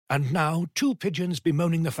And now, two pigeons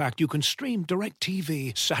bemoaning the fact you can stream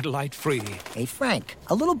DirecTV satellite-free. Hey, Frank,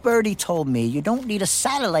 a little birdie told me you don't need a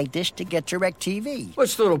satellite dish to get DirecTV.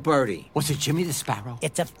 What's little birdie? Was it Jimmy the Sparrow?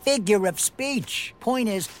 It's a figure of speech. Point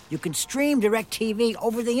is, you can stream DirecTV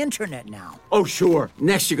over the internet now. Oh, sure.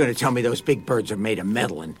 Next you're going to tell me those big birds are made of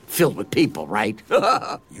metal and filled with people, right?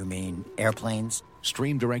 You mean airplanes?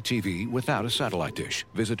 Stream DirecTV without a satellite dish.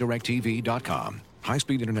 Visit DirecTV.com.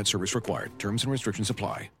 High-speed internet service required. Terms and restrictions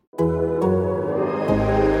apply.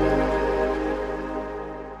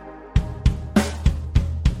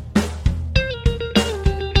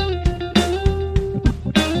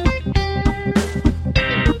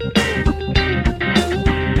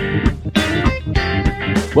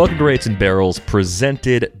 Welcome to Rates and Barrels,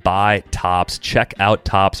 presented by Topps. Check out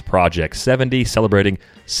Topps Project 70, celebrating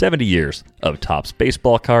 70 years of Topps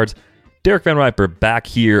baseball cards. Derek Van Riper back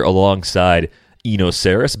here alongside Eno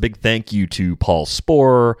Saris. Big thank you to Paul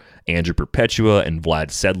Sporer, Andrew Perpetua, and Vlad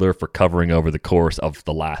Sedler for covering over the course of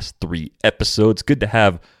the last 3 episodes. Good to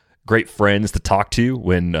have great friends to talk to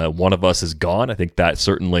when one of us is gone. I think that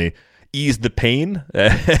certainly eased the pain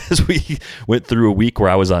as we went through a week where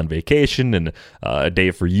I was on vacation and a day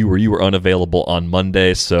for you where you were unavailable on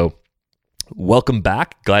Monday. So welcome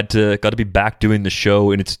back. Glad to be back doing the show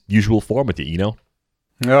in its usual form with you, Eno.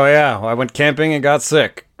 Oh, yeah. Well, I went camping and got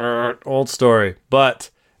sick. Old story.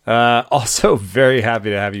 But also very happy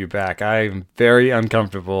to have you back. I'm very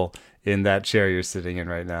uncomfortable in that chair you're sitting in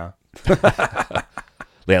right now.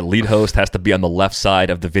 Yeah, lead host has to be on the left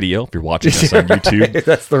side of the video if you're watching us on YouTube. Right,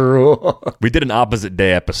 that's the rule. We did an opposite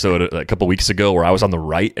day episode a couple weeks ago where I was on the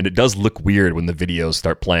right, and it does look weird when the videos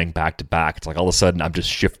start playing back to back. It's like all of a sudden I'm just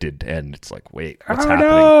shifted, and it's like, wait, what's happening?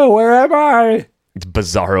 No, where am I? It's a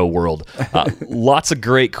bizarro world. Lots of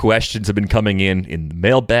great questions have been coming in the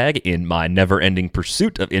mailbag. In my never-ending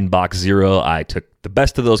pursuit of Inbox Zero, I took the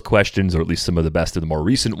best of those questions, or at least some of the best of the more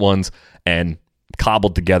recent ones, and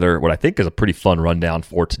cobbled together what I think is a pretty fun rundown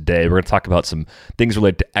for today. We're going to talk about some things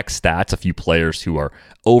related to X stats, a few players who are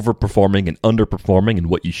overperforming and underperforming, and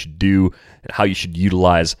what you should do and how you should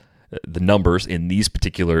utilize the numbers in these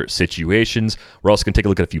particular situations. We're also going to take a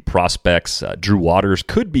look at a few prospects. Drew Waters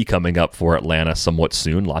could be coming up for Atlanta somewhat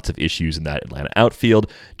soon. Lots of issues in that Atlanta outfield.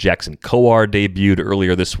 Jackson Kowar debuted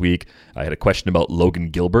earlier this week. I had a question about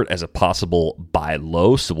Logan Gilbert as a possible buy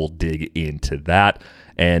low, so we'll dig into that.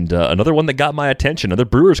 And another one that got my attention, another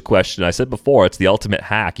Brewers question. I said before, it's the ultimate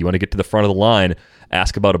hack. You want to get to the front of the line,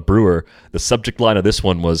 ask about a Brewer. The subject line of this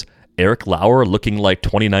one was Eric Lauer looking like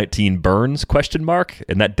 2019 Burns, ?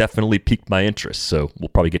 And that definitely piqued my interest. So we'll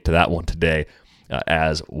probably get to that one today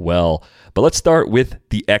as well. But let's start with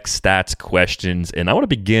the X stats questions. And I want to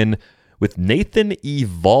begin with Nathan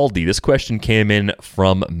Eovaldi. This question came in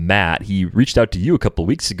from Matt. He reached out to you a couple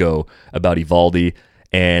weeks ago about Eovaldi.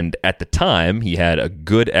 And at the time, he had a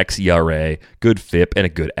good xERA, good FIP, and a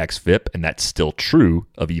good xFIP, and that's still true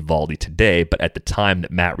of Eovaldi today. But at the time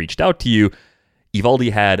that Matt reached out to you,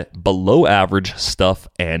 Eovaldi had below average stuff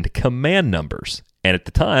and command numbers. And at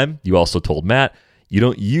the time, you also told Matt you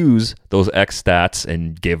don't use those X stats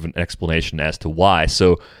and gave an explanation as to why.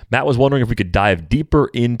 So Matt was wondering if we could dive deeper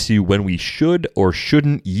into when we should or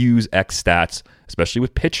shouldn't use X stats, especially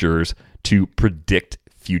with pitchers, to predict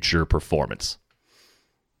future performance.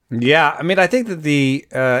 Yeah, I mean, I think that the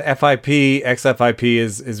FIP, XFIP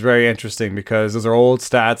is very interesting because those are old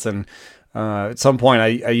stats, and at some point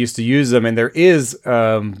I used to use them, and there is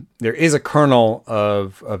a kernel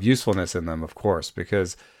of usefulness in them, of course,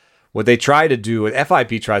 because what they try to do, what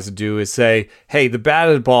FIP tries to do, is say, hey, the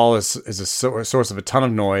batted ball is a source of a ton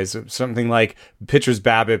of noise. Something like pitcher's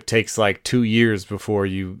BABIP takes like 2 years before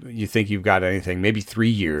you think you've got anything, maybe 3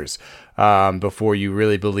 years before you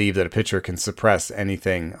really believe that a pitcher can suppress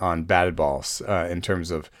anything on batted balls in terms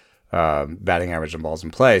of batting average and balls in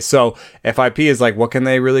play. So FIP is like, what can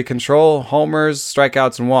they really control? Homers,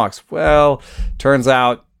 strikeouts, and walks. Well, turns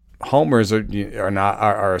out homers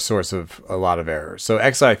are a source of a lot of errors. So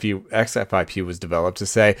XFIP was developed to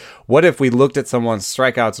say, what if we looked at someone's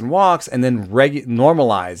strikeouts and walks and then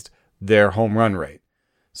normalized their home run rate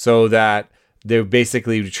so that they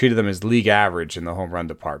basically treated them as league average in the home run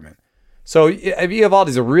department. So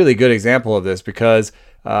Eovaldi's a really good example of this because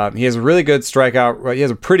he has a really good strikeout. He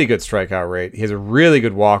has a pretty good strikeout rate. He has a really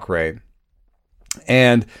good walk rate,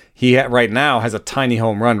 and he right now has a tiny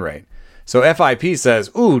home run rate. So FIP says,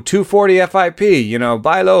 ooh, 240 FIP,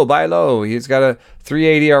 buy low. He's got a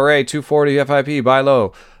 3.80 ERA, 240 FIP, buy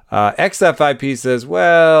low. XFIP says,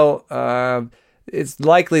 well, it's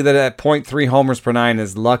likely that at 0.3 homers per nine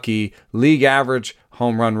is lucky. League average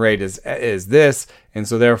home run rate is this, and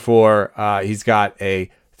so therefore he's got a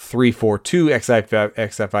 3.42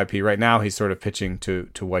 xFIP. Right now, he's sort of pitching to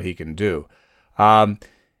what he can do.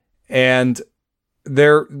 And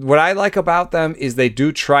what I like about them is they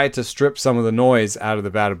do try to strip some of the noise out of the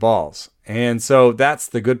batted balls. And so that's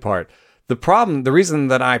the good part. The reason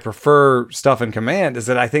that I prefer stuff in Command is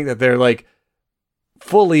that I think that they're like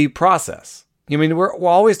fully process. I mean, we're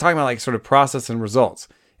always talking about like sort of process and results.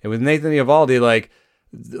 And with Nathan Eovaldi, like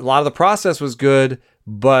a lot of the process was good,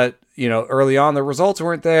 but early on the results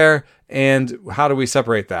weren't there. And how do we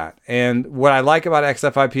separate that? And what I like about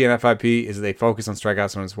xFIP and FIP is they focus on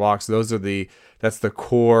strikeouts and walks. That's the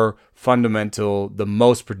core, fundamental, the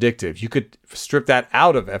most predictive. You could strip that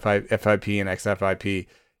out of FIP and xFIP,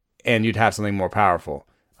 and you'd have something more powerful.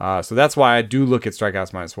 So that's why I do look at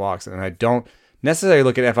strikeouts minus walks, and I don't necessarily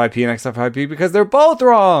look at FIP and xFIP because they're both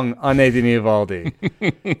wrong on Nathan Eovaldi.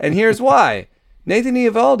 And here's why. Nathan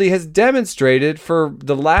Eovaldi has demonstrated for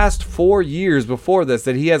the last 4 years before this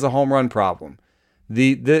that he has a home run problem.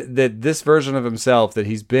 This version of himself that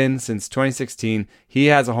he's been since 2016, he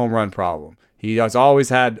has a home run problem. He has always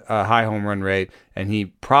had a high home run rate, and he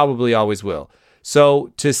probably always will.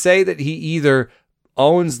 So to say that he either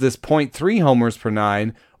owns this 0.3 homers per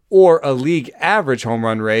nine or a league average home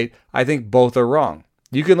run rate, I think both are wrong.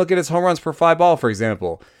 You can look at his home runs per fly ball, for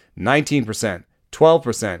example, 19%,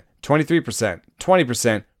 12%, 23%,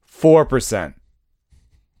 20%, 4%.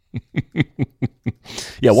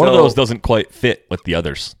 Yeah, one of those doesn't quite fit with the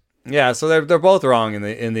others. Yeah, so they're both wrong in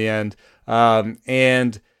the end.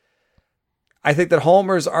 And I think that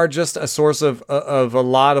homers are just a source of a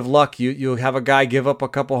lot of luck. You have a guy give up a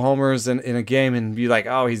couple homers in a game and be like,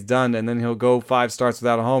 oh, he's done, and then he'll go 5 starts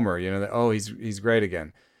without a homer. He's great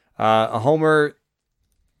again. A homer,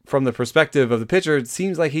 from the perspective of the pitcher, it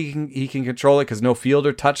seems like he can control it because no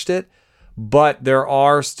fielder touched it, but there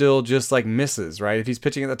are still just like misses, right? If he's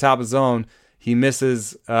pitching at the top of the zone, he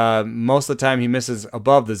misses. Most of the time he misses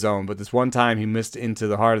above the zone, but this one time he missed into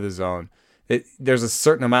the heart of the zone. There's a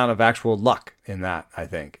certain amount of actual luck in that, I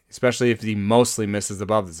think, especially if he mostly misses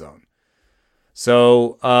above the zone.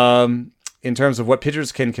 So in terms of what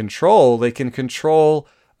pitchers can control, they can control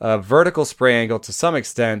vertical spray angle to some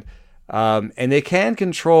extent, and they can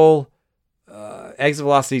control exit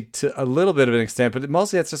velocity to a little bit of an extent, but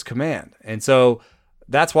mostly that's just command. And so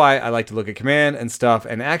that's why I like to look at command and stuff.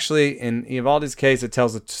 And actually, in Eovaldi's case, it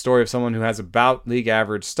tells a story of someone who has about league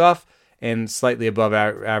average stuff and slightly above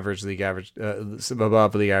average league average,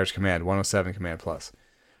 above league average command, 107 command plus.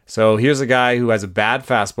 So here's a guy who has a bad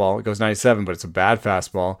fastball. It goes 97, but it's a bad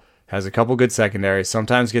fastball. Has a couple good secondaries.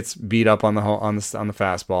 Sometimes gets beat up on the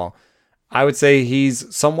fastball. I would say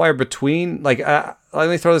he's somewhere between. Like, let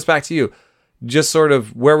me throw this back to you. Just sort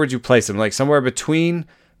of, where would you place him? Like somewhere between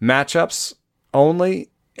matchups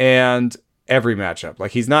only and every matchup.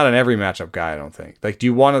 Like, he's not an every matchup guy, I don't think. Like, do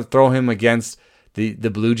you want to throw him against the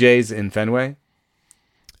Blue Jays in Fenway?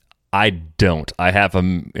 I don't. I have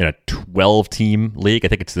him in a 12-team league. I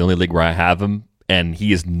think it's the only league where I have him, and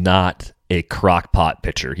he is not a crock-pot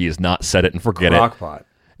pitcher. He is not set it and forget Crock-pot.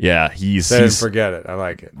 Yeah, he's set it and forget it. I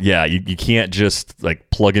like it. Yeah, you can't just like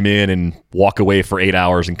plug him in and walk away for 8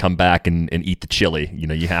 hours and come back and eat the chili.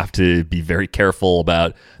 You have to be very careful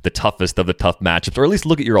about the toughest of the tough matchups, or at least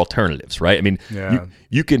look at your alternatives, right? I mean,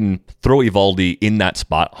 you can throw Eovaldi in that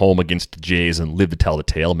spot home against the Jays and live to tell the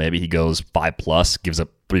tale. Maybe he goes 5+, gives up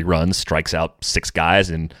 3 runs, strikes out 6 guys,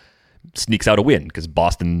 and sneaks out a win because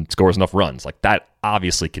Boston scores enough runs. Like, that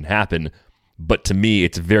obviously can happen. But to me,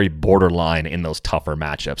 it's very borderline in those tougher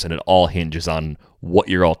matchups, and it all hinges on what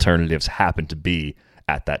your alternatives happen to be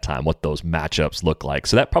at that time, what those matchups look like.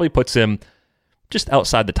 So that probably puts him just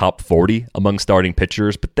outside the top 40 among starting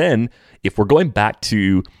pitchers. But then, if we're going back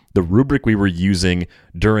to the rubric we were using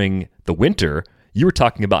during the winter, you were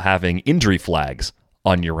talking about having injury flags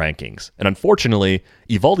on your rankings. And unfortunately,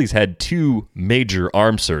 Eovaldi's had 2 major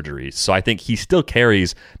arm surgeries, so I think he still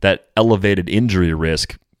carries that elevated injury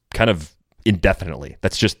risk kind of indefinitely.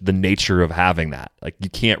 That's just the nature of having that. Like, you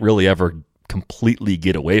can't really ever completely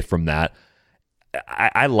get away from that.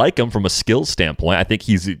 I like him from a skills standpoint. I think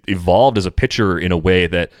he's evolved as a pitcher in a way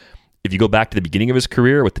that, if you go back to the beginning of his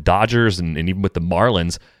career with the Dodgers and even with the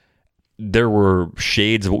Marlins, there were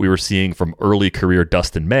shades of what we were seeing from early career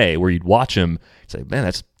Dustin May, where you'd watch him say, man,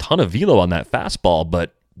 that's a ton of velo on that fastball,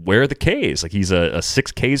 but where are the Ks? Like, he's a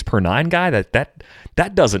 6 Ks per 9 guy.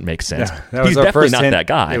 That doesn't make sense. Yeah, he's definitely not that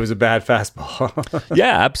guy. It was a bad fastball.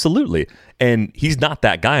 Yeah, absolutely. And he's not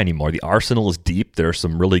that guy anymore. The arsenal is deep. There are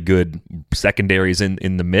some really good secondaries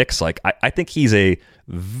in the mix. Like, I think he's a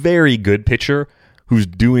very good pitcher who's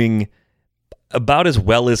doing about as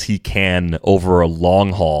well as he can over a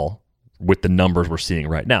long haul with the numbers we're seeing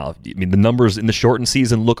right now. I mean, the numbers in the shortened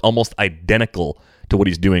season look almost identical to what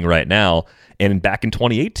he's doing right now. And back in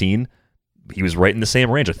 2018, he was right in the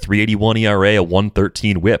same range, a 3.81 ERA, a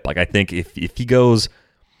 1.13 WHIP. Like, I think if he goes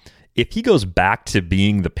back to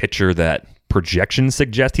being the pitcher that projections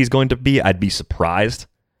suggest he's going to be, I'd be surprised,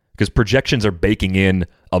 because projections are baking in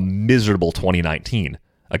a miserable 2019.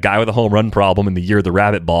 A guy with a home run problem in the year of the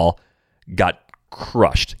rabbit ball got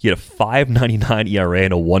crushed. He had a 5.99 ERA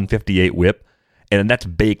and a 1.58 WHIP, and that's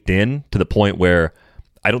baked in to the point where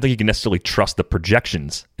I don't think you can necessarily trust the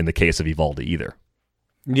projections in the case of Eovaldi either.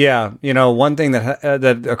 Yeah, one thing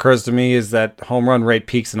that occurs to me is that home run rate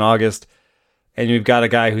peaks in August, and you've got a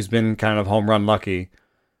guy who's been kind of home run lucky.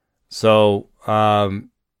 So, I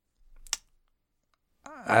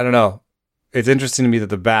don't know. It's interesting to me that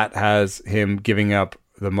the bat has him giving up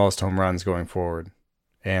the most home runs going forward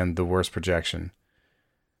and the worst projection.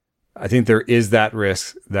 I think there is that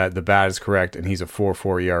risk that the bat is correct and he's a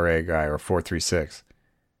 4.4 ERA guy or 4.36.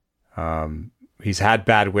 He's had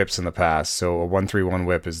bad whips in the past, so a 1.31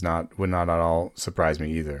 whip would not at all surprise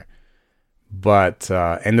me either. But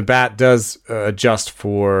and the bat does adjust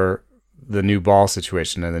for the new ball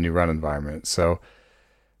situation and the new run environment. So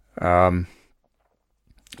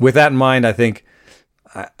with that in mind, I think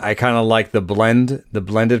I kind of like the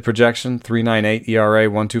blended projection, 3.98 ERA,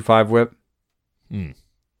 1.25 WHIP.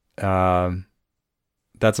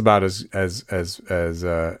 That's about as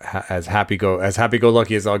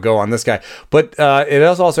happy-go-lucky as I'll go on this guy. But it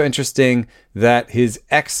is also interesting that his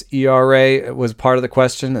xERA was part of the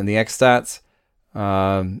question and the xStats.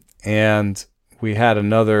 And we had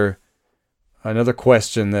another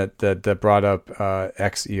question that brought up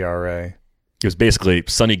xERA. It was basically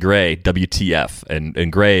Sonny Gray, WTF,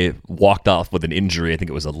 and Gray walked off with an injury. I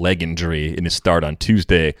think it was a leg injury in his start on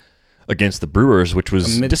Tuesday against the Brewers, which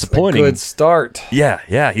was disappointing. A good start.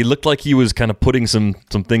 Yeah. He looked like he was kind of putting some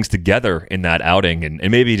things together in that outing,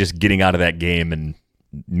 and maybe just getting out of that game and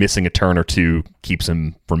missing a turn or two keeps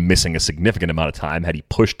him from missing a significant amount of time. Had he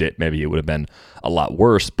pushed it, maybe it would have been a lot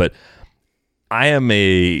worse. But I am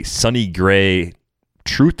a Sonny Gray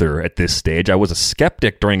truther at this stage. I was a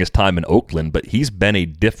skeptic during his time in Oakland, but he's been a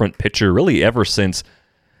different pitcher really ever since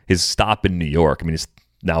his stop in New York. I mean, it's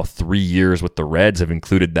now 3 years with the Reds have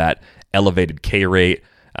included that elevated K rate.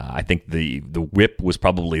 I think the whip was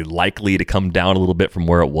probably likely to come down a little bit from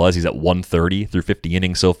where it was. He's at 130 through 50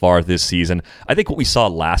 innings so far this season. I think what we saw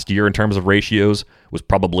last year in terms of ratios was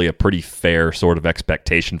probably a pretty fair sort of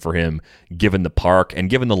expectation for him, given the park and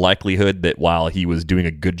given the likelihood that while he was doing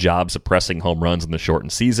a good job suppressing home runs in the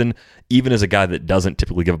shortened season, even as a guy that doesn't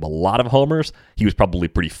typically give up a lot of homers, he was probably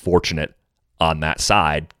pretty fortunate on that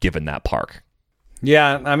side, given that park.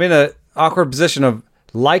 Yeah, I'm in an awkward position of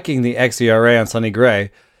liking the xERA on Sonny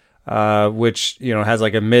Gray, which has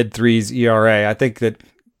like a mid-threes ERA. I think that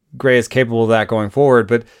Gray is capable of that going forward,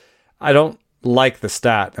 but I don't like the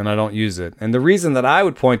stat and I don't use it. And the reason that I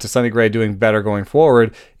would point to Sonny Gray doing better going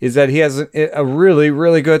forward is that he has a really,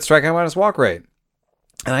 really good strikeout minus walk rate.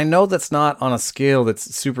 And I know that's not on a scale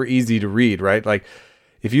that's super easy to read, right? Like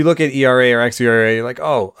if you look at ERA or xERA, you're like,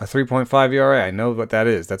 oh, a 3.5 ERA. I know what that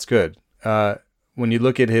is. That's good. When you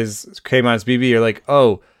look at his K minus BB, you're like,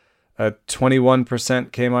 oh, a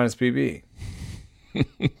 21% K minus BB.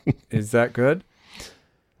 Is that good?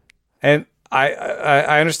 And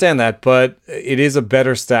I understand that, but it is a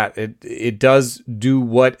better stat. It does do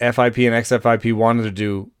what FIP and XFIP wanted to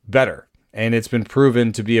do better. And it's been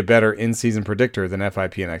proven to be a better in-season predictor than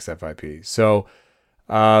FIP and XFIP. So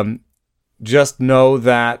just know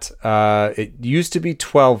that it used to be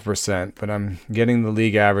 12%, but I'm getting the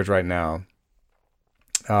league average right now.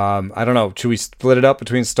 I don't know. Should we split it up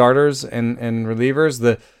between starters and relievers?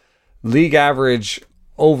 The league average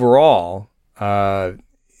overall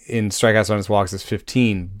in strikeouts minus walks is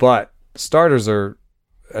 15, but starters are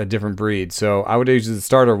a different breed. So I would use the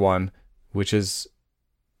starter one, which is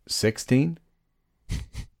 16.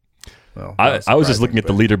 Well, I was just looking at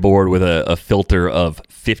the leaderboard with a filter of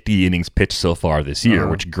 50 innings pitched so far this year,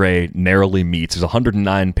 which Gray narrowly meets. There's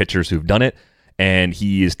 109 pitchers who've done it, and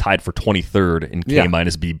he is tied for 23rd in K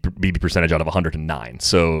minus BB percentage out of 109.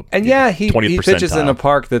 So, and he pitches in a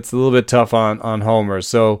park that's a little bit tough on homers.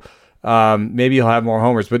 So maybe he'll have more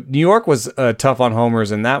homers. But New York was tough on homers,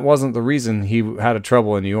 and that wasn't the reason he had a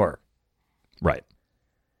trouble in New York. Right.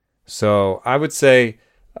 So I would say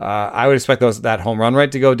I would expect that home run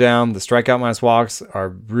rate to go down. The strikeout minus walks are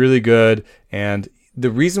really good. And the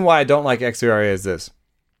reason why I don't like xERA is this.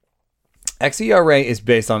 xERA is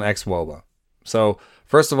based on xWOBA. So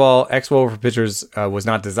First of all, XWOBA for pitchers was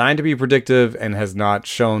not designed to be predictive and has not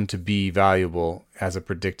shown to be valuable as a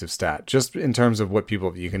predictive stat. Just in terms of what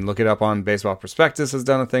people, you can look it up on Baseball Prospectus has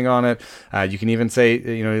done a thing on it. You can even say,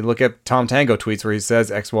 you look at Tom Tango tweets where he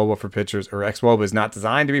says XWOBA for pitchers, or XWOBA is not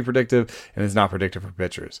designed to be predictive and is not predictive for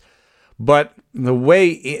pitchers. But the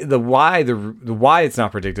why it's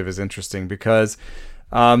not predictive is interesting because,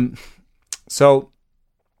 so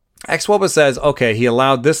XWOBA says, okay, he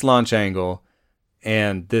allowed this launch angle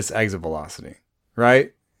and this exit velocity,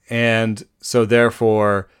 right? And so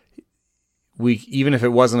therefore, even if it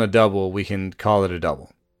wasn't a double, we can call it a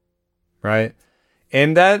double, right?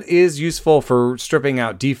 And that is useful for stripping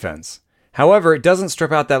out defense. However, it doesn't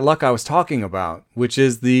strip out that luck I was talking about, which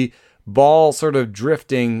is the ball sort of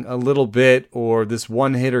drifting a little bit, or this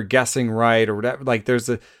one hitter guessing right, or whatever. Like there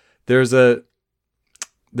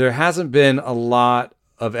hasn't been a lot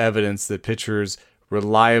of evidence that pitchers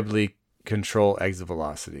reliably control exit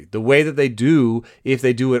velocity. The way that they do, if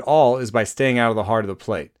they do it all, is by staying out of the heart of the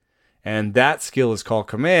plate. And that skill is called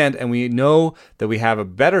command. And we know that we have a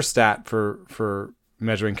better stat for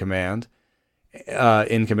measuring command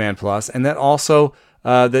in Command Plus. And that also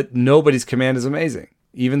that nobody's command is amazing.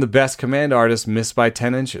 Even the best command artists miss by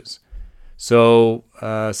 10 inches. So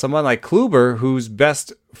someone like Kluber, whose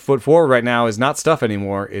best foot forward right now is not stuff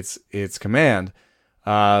anymore, it's command,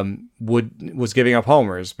 was giving up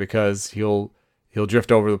homers because he'll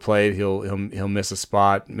drift over the plate, he'll miss a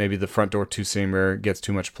spot, maybe the front door two-seamer gets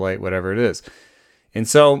too much plate, whatever it is. And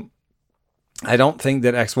so I don't think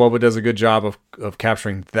that XWOBA does a good job of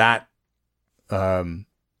capturing that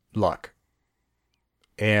luck.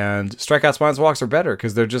 And strikeouts minus walks are better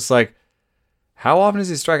because they're just like, how often does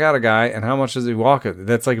he strike out a guy and how much does he walk it?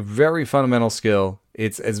 That's like a very fundamental skill.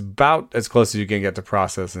 It's about as close as you can get to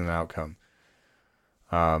processing an outcome.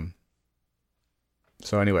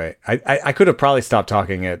 So anyway, I could have probably stopped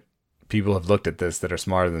talking at people have looked at this that are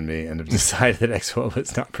smarter than me and have decided that XWOBA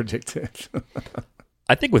is not predictive.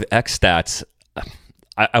 I think with X stats,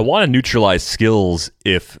 I want to neutralize skills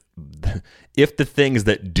if the things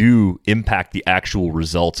that do impact the actual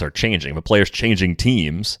results are changing. If a player's changing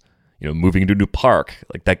teams, moving into a new park,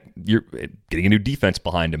 like that, you're getting a new defense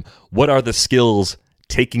behind him. What are the skills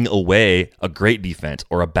taking away a great defense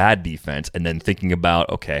or a bad defense, and then thinking about,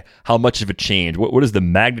 okay, how much of a change? What is the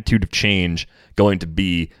magnitude of change going to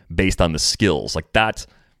be based on the skills? Like that,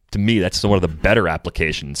 to me, that's one of the better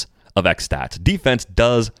applications of X stats. Defense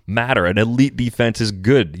does matter. An elite defense is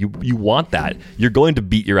good. You want that. You're going to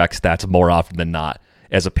beat your X stats more often than not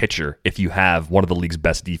as a pitcher if you have one of the league's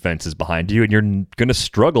best defenses behind you, and you're going to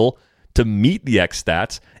struggle to meet the X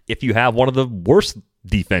stats if you have one of the worst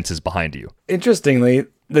defenses behind you. Interestingly,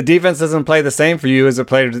 the defense doesn't play the same for you as it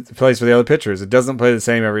plays for the other pitchers. It doesn't play the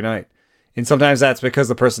same every night. And sometimes that's because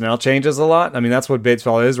the personnel changes a lot. I mean, that's what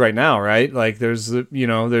baseball is right now, right? Like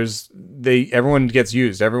everyone gets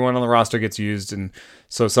used. Everyone on the roster gets used. And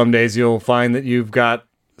so some days you'll find that you've got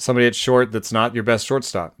somebody at short that's not your best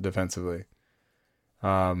shortstop defensively.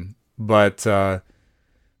 But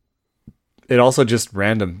it also just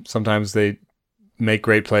random. Sometimes they make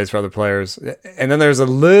great plays for other players. And then there's a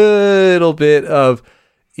little bit of,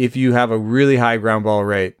 if you have a really high ground ball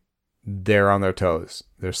rate, they're on their toes.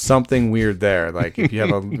 There's something weird there. Like if you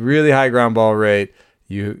have a really high ground ball rate,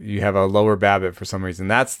 you have a lower BABIP for some reason.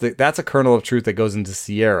 That's a kernel of truth that goes into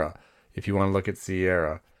Sierra. If you want to look at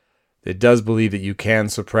Sierra, it does believe that you can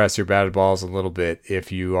suppress your batted balls a little bit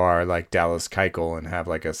if you are like Dallas Keuchel and have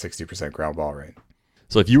like a 60% ground ball rate.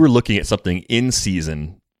 So if you were looking at something in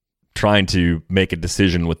season, trying to make a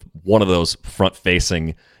decision with one of those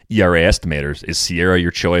front-facing ERA estimators, is Sierra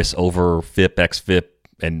your choice over FIP, XFIP,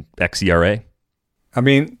 and XERA? I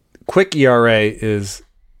mean, quick ERA is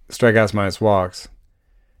strikeouts minus walks.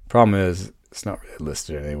 Problem is, it's not really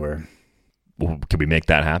listed anywhere. Well, can we make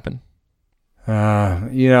that happen?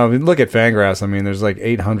 Look at Fangraphs. I mean, there's like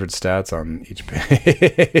 800 stats on each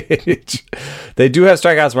page. They do have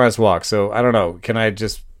strikeouts minus walks, so I don't know. Can I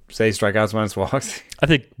just say strikeouts minus walks? I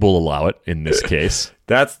think we'll allow it in this case.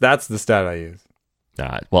 That's the stat I use.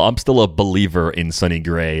 Well, I'm still a believer in Sonny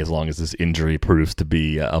Gray as long as this injury proves to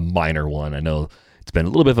be a minor one. I know it's been a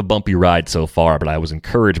little bit of a bumpy ride so far, but I was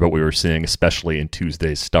encouraged by what we were seeing, especially in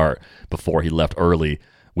Tuesday's start before he left early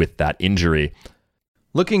with that injury.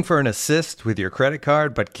 Looking for an assist with your credit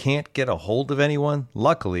card but can't get a hold of anyone?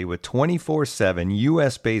 Luckily, with 24/7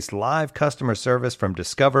 US-based live customer service from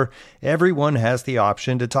Discover, everyone has the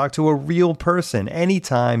option to talk to a real person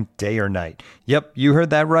anytime, day or night. Yep, you heard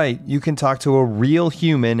that right. You can talk to a real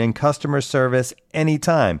human in customer service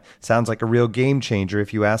anytime. Sounds like a real game changer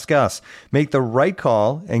if you ask us. Make the right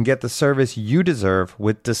call and get the service you deserve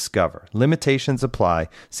with Discover. Limitations apply.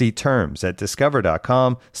 See terms at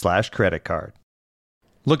discover.com/creditcard.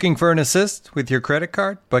 Looking for an assist with your credit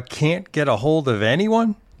card but can't get a hold of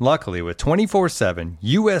anyone? Luckily, with 24/7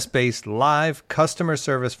 US-based live customer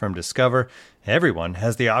service from Discover, everyone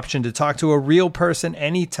has the option to talk to a real person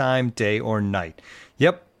anytime, day or night.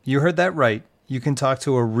 Yep, you heard that right. You can talk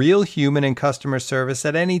to a real human in customer service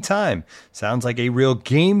at any time. Sounds like a real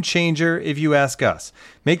game changer if you ask us.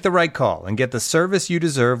 Make the right call and get the service you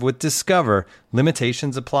deserve with Discover.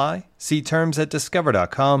 Limitations apply. See terms at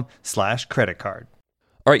discover.com/creditcard.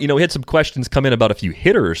 All right, we had some questions come in about a few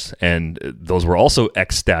hitters, and those were also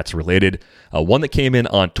X-Stats related. One that came in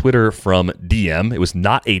on Twitter from DM. It was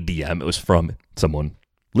not a DM. It was from someone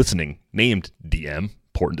listening named DM.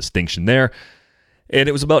 Important distinction there. And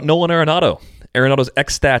it was about Nolan Arenado. Arenado's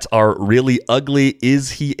X-Stats are really ugly.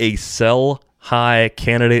 Is he a sell high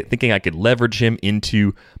candidate? Thinking I could leverage him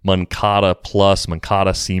into Moncada plus.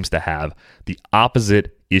 Moncada seems to have the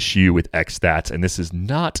opposite issue with X-Stats, and this is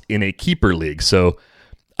not in a keeper league. So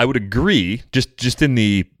I would agree, just in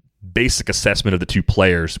the basic assessment of the two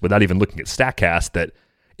players, without even looking at StatCast, that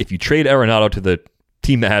if you trade Arenado to the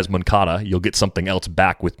team that has Moncada, you'll get something else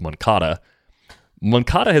back with Moncada.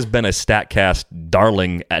 Moncada has been a StatCast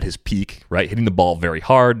darling at his peak, right? Hitting the ball very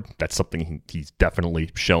hard. That's something he's definitely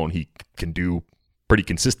shown he can do pretty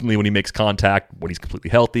consistently when he makes contact, when he's completely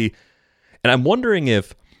healthy. And I'm wondering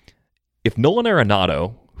if Nolan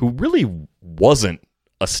Arenado, who really wasn't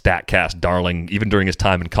a StatCast darling even during his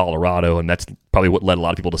time in Colorado, and that's probably what led a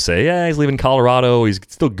lot of people to say, yeah, he's leaving Colorado, he's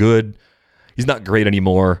still good, he's not great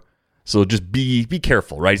anymore, so just be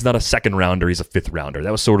careful, right? He's not a second rounder, he's a fifth rounder.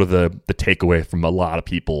 That was sort of the takeaway from a lot of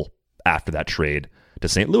people after that trade to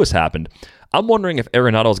St. Louis happened. I'm wondering if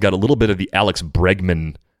Arenado's got a little bit of the Alex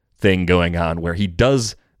Bregman thing going on, where he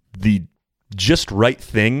does the just right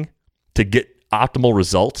thing to get optimal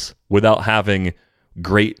results without having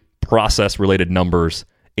great process-related numbers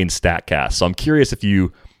in StatCast. So I'm curious if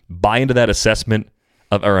you buy into that assessment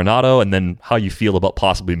of Arenado, and then how you feel about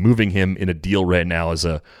possibly moving him in a deal right now as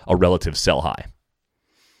a relative sell high.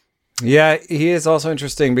 Yeah, he is also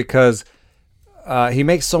interesting because he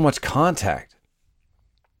makes so much contact.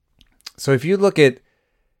 So if you look at,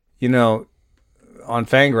 on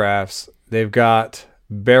Fangraphs, they've got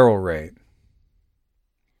barrel rate.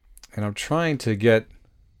 And I'm trying to get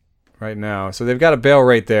right now. So they've got a barrel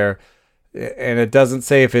rate there, and it doesn't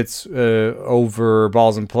say if it's over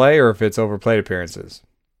balls in play or if it's over plate appearances.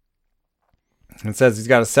 It says he's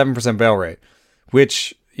got a 7% barrel rate,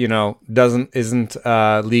 which isn't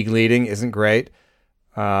league leading, isn't great.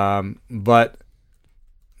 But let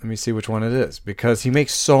me see which one it is, because he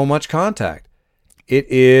makes so much contact. It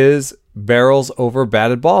is barrels over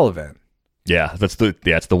batted ball event. Yeah, that's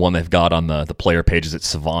the one they've got on the player pages at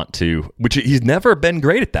Savant too, which he's never been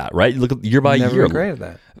great at that, right? You look at year by year. Never been great at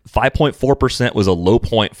that. 5.4% was a low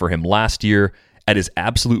point for him last year. At his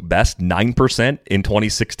absolute best, 9% in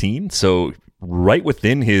 2016. So right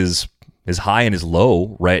within his high and his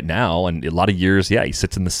low right now. And a lot of years, he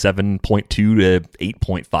sits in the 7.2 to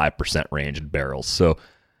 8.5% range in barrels. So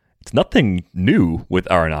it's nothing new with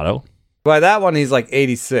Arenado. By that one, he's like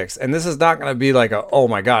 86. And this is not going to be like oh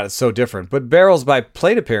my God, it's so different. But barrels by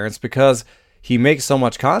plate appearance, because he makes so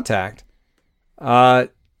much contact,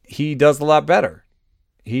 he does a lot better.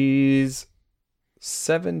 He's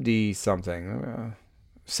 70-something,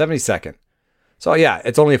 72nd. So yeah,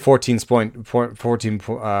 it's only a 14 point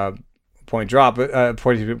drop,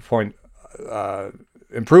 14 point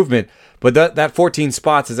improvement. But that 14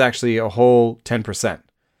 spots is actually a whole 10%.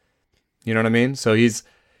 You know what I mean? So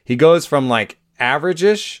he goes from like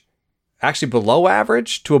average-ish, actually below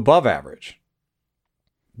average, to above average,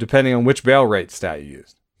 depending on which barrel rate stat you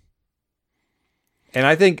used. And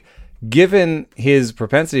I think, given his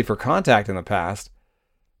propensity for contact in the past,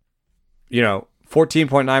 14.9%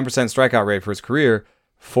 strikeout rate for his career,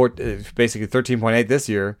 basically 13.8 this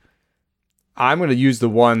year, I'm going to use the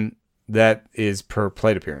one that is per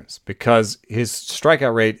plate appearance, because his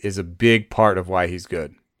strikeout rate is a big part of why he's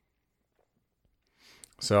good.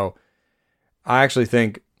 So I actually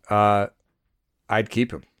think I'd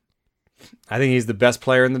keep him. I think he's the best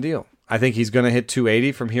player in the deal. I think he's going to hit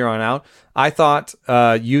 280 from here on out. I thought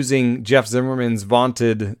using Jeff Zimmerman's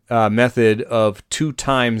vaunted method of 2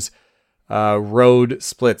 times road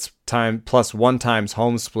splits time plus 1 times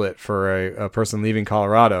home split for a person leaving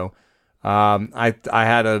Colorado. I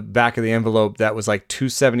had a back of the envelope that was like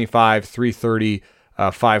 275, 330,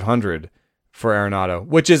 500 for Arenado,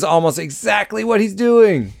 which is almost exactly what he's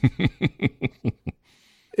doing.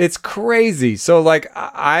 It's crazy. So like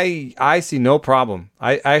I see no problem.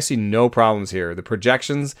 I see no problems here. The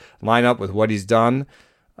projections line up with what he's done.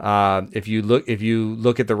 If you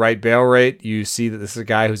look at the right barrel rate, you see that this is a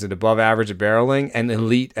guy who's an above average at barreling and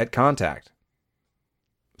elite at contact.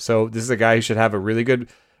 So this is a guy who should have a really good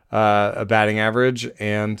a batting average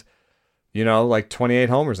and, like 28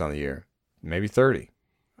 homers on the year, maybe 30.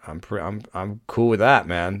 I'm cool with that,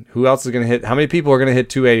 man. Who else is going to hit? How many people are going to hit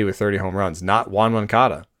 280 with 30 home runs? Not Juan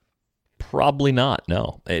Moncada. Probably not.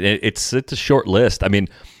 No, it's a short list. I mean,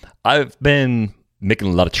 I've been making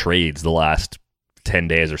a lot of trades the last 10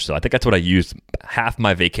 days or so. I think that's what I used half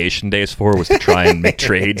my vacation days for, was to try and make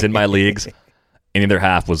trades in my leagues. And the other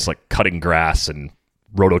half was like cutting grass and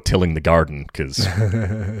rototilling the garden, because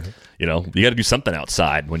you got to do something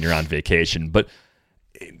outside when you're on vacation. But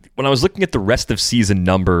when I was looking at the rest of season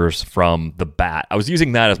numbers from the bat, I was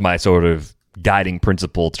using that as my sort of guiding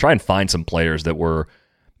principle to try and find some players that were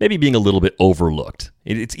maybe being a little bit overlooked.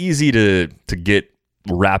 It's easy to get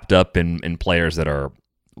wrapped up in players that are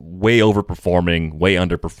way overperforming, way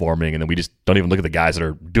underperforming, and then we just don't even look at the guys that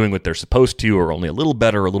are doing what they're supposed to, or only a little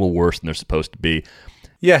better or a little worse than they're supposed to be.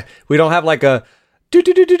 Yeah, we don't have like a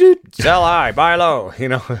sell high, buy low,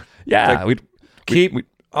 Yeah, like keep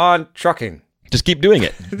on trucking. Just keep doing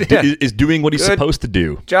it. Yeah. Is doing what he's Good supposed to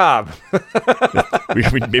do. Job.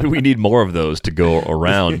 Maybe we need more of those to go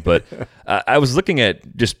around. But I was looking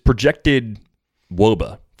at just projected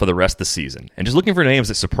WOBA for the rest of the season, and just looking for names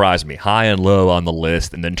that surprised me, high and low on the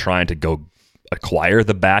list, and then trying to go acquire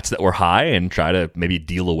the bats that were high and try to maybe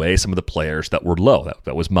deal away some of the players that were low.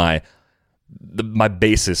 That was my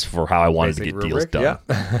basis for how I wanted to get deals done.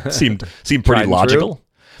 Yeah. seemed pretty logical,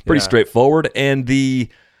 pretty straightforward. And the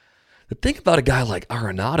thing about a guy like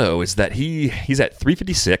Arenado is that he's at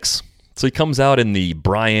 356, so he comes out in the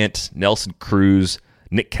Bryant, Nelson Cruz,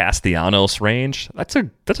 Nick Castellanos range. That's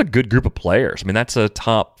a good group of players. I mean, that's a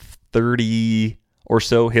top 30 or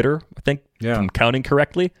so hitter, I think, if I'm counting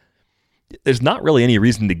correctly. There's not really any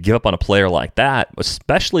reason to give up on a player like that,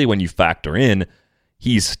 especially when you factor in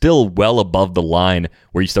he's still well above the line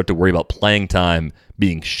where you start to worry about playing time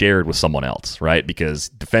being shared with someone else, right? Because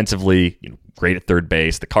defensively, great at third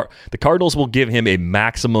base. The Cardinals will give him a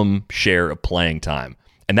maximum share of playing time.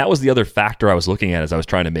 And that was the other factor I was looking at as I was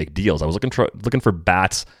trying to make deals. I was looking for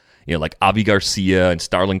bats, like Avi Garcia and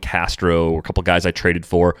Starlin Castro, or a couple guys I traded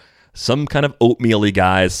for. Some kind of oatmeal-y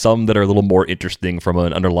guys, some that are a little more interesting from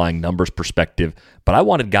an underlying numbers perspective. But I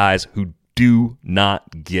wanted guys who do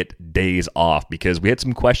not get days off, because we had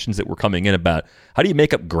some questions that were coming in about how do you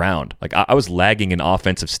make up ground? Like I was lagging in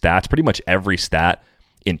offensive stats, pretty much every stat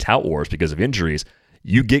in Tout Wars because of injuries.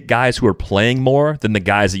 You get guys who are playing more than the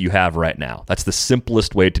guys that you have right now. That's the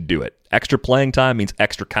simplest way to do it. Extra playing time means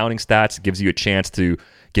extra counting stats. It gives you a chance to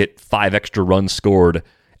get 5 extra runs scored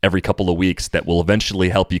every couple of weeks that will eventually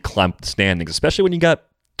help you climb the standings, especially when you got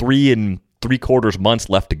 3 3/4 months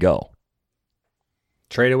left to go.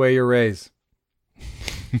 Trade away your Rays.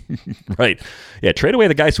 Right. Yeah, trade away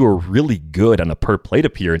the guys who are really good on a per plate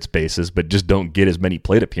appearance basis, but just don't get as many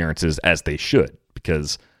plate appearances as they should,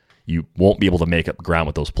 because you won't be able to make up ground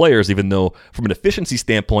with those players, even though from an efficiency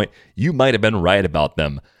standpoint, you might have been right about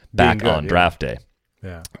them back on draft day.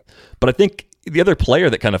 Yeah. But I think the other player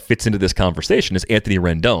that kind of fits into this conversation is Anthony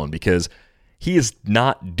Rendon, because he is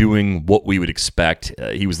not doing what we would expect.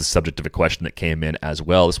 He was the subject of a question that came in as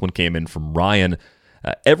well. This one came in from Ryan.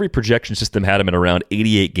 Every projection system had him in around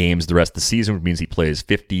 88 games the rest of the season, which means he plays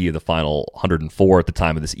 50 of the final 104 at the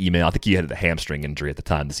time of this email. I think he had a hamstring injury at the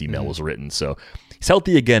time this email was written. So he's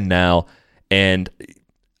healthy again now. And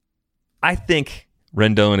I think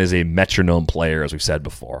Rendon is a metronome player, as we've said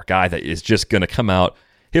before. A guy that is just going to come out,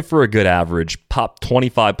 hit for a good average, pop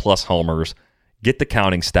 25-plus homers, get the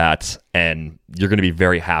counting stats, and you're going to be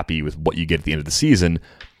very happy with what you get at the end of the season.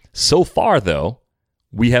 So far, though,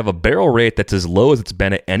 we have a barrel rate that's as low as it's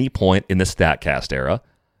been at any point in the StatCast era.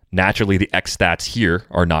 Naturally, the X stats here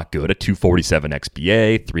are not good. A 247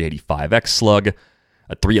 XBA, 385 X slug,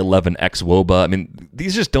 a 311 X WOBA. I mean,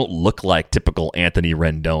 these just don't look like typical Anthony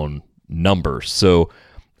Rendon numbers. So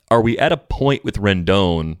are we at a point with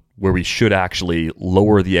Rendon where we should actually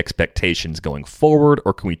lower the expectations going forward,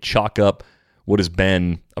 or can we chalk up what has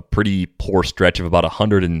been a pretty poor stretch of about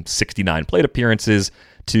 169 plate appearances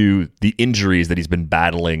to the injuries that he's been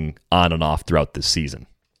battling on and off throughout this season?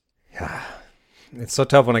 Yeah. It's so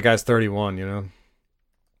tough when a guy's 31,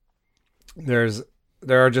 there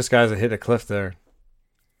are just guys that hit a cliff there.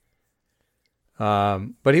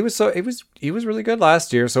 But he was really good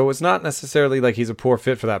last year, so it's not necessarily like he's a poor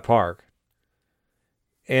fit for that park.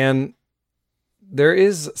 And there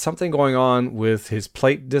is something going on with his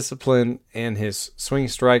plate discipline and his swing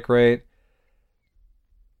strike rate.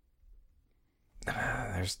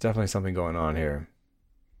 There's definitely something going on here.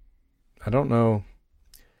 I don't know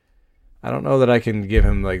that I can give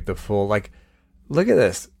him like the full, like, look at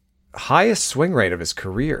this. Highest swing rate of his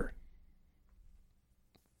career.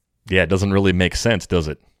 Yeah, it doesn't really make sense, does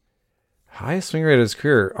it? Highest swing rate of his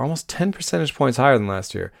career, almost 10 percentage points higher than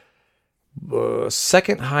last year.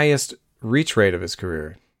 Second highest reach rate of his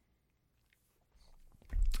career.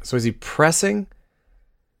 So is he pressing?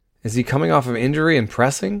 Is he coming off of injury and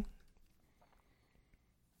pressing?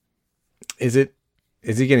 Is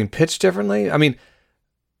he getting pitched differently? I mean,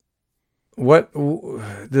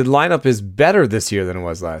 the lineup is better this year than it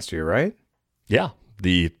was last year, right? Yeah,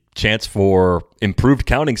 the chance for improved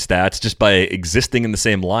counting stats just by existing in the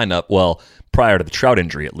same lineup, well, prior to the Trout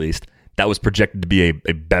injury at least, that was projected to be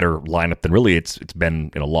a better lineup than really it's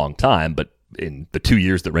been in a long time. But in the 2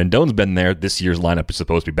 years that Rendon's been there, this year's lineup is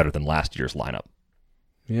supposed to be better than last year's lineup.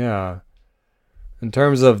 Yeah. In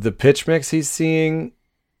terms of the pitch mix he's seeing,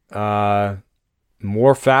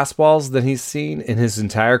 more fastballs than he's seen in his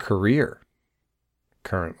entire career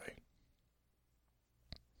currently.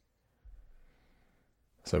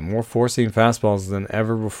 So more four-seam fastballs than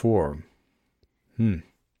ever before.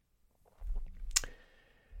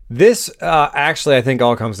 This actually, I think,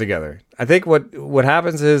 all comes together. I think what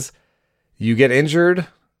happens is you get injured.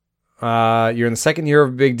 You're in the second year of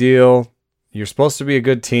a big deal. You're supposed to be a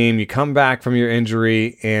good team. You come back from your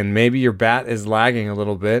injury, and maybe your bat is lagging a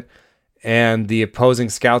little bit, and the opposing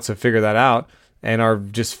scouts have figured that out and are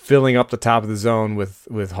just filling up the top of the zone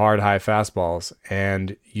with hard, high fastballs,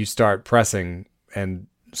 and you start pressing and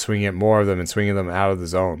swinging at more of them and swinging them out of the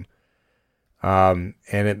zone. And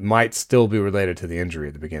it might still be related to the injury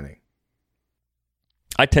at the beginning.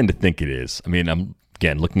 I tend to think it is. I mean, I'm,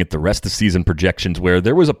 again, looking at the rest of the season projections where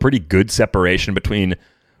there was a pretty good separation between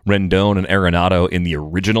Rendon and Arenado in the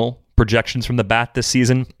original projections from the bat this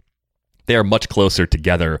season. They are much closer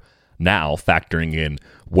together now, factoring in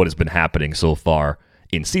what has been happening so far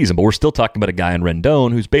in season. But we're still talking about a guy in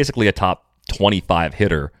Rendon who's basically a top 25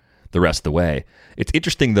 hitter the rest of the way. It's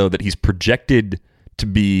interesting, though, that he's projected to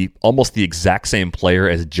be almost the exact same player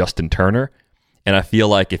as Justin Turner. And I feel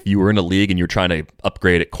like if you were in a league and you're trying to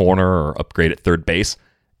upgrade at corner or upgrade at third base,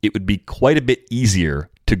 it would be quite a bit easier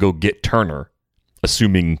to go get Turner,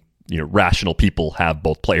 assuming rational people have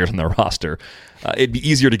both players on their roster. It'd be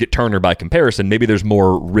easier to get Turner by comparison. Maybe there's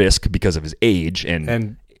more risk because of his age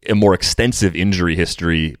and a more extensive injury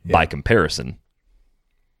history by comparison.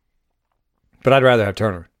 But I'd rather have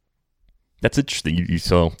Turner. That's interesting.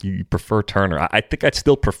 You prefer Turner. I think I'd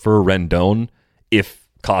still prefer Rendon if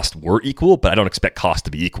cost were equal, but I don't expect cost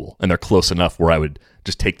to be equal, and they're close enough where I would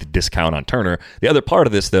just take the discount on Turner. The other part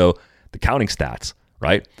of this, though, the counting stats,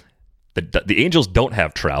 right? The Angels don't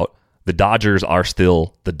have Trout. The Dodgers are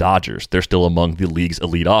still the Dodgers. They're still among the league's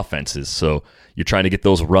elite offenses. So you're trying to get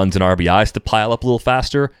those runs and RBIs to pile up a little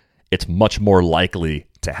faster. It's much more likely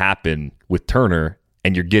to happen with Turner,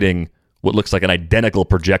 and you're getting what looks like an identical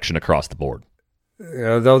projection across the board.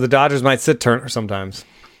 Though the Dodgers might sit Turner sometimes.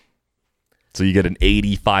 So you get an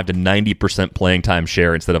 85 to 90% playing time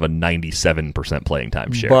share instead of a 97% playing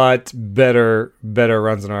time share. But better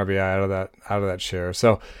runs and RBI out of that share.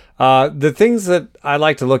 So the things that I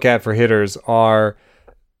like to look at for hitters are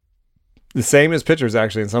the same as pitchers,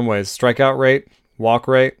 actually, in some ways. Strikeout rate, walk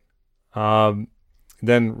rate,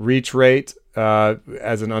 then reach rate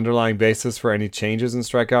as an underlying basis for any changes in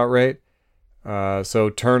strikeout rate. So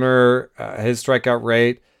Turner, his strikeout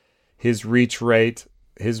rate, his reach rate,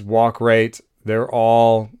 his walk rate, they're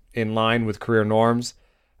all in line with career norms.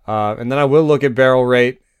 And then I will look at barrel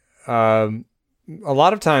rate a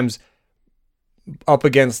lot of times up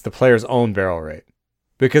against the player's own barrel rate.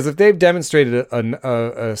 Because if they've demonstrated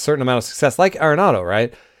a certain amount of success, like Arenado,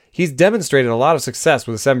 right? He's demonstrated a lot of success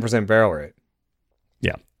with a 7% barrel rate.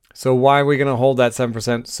 Yeah. So why are we going to hold that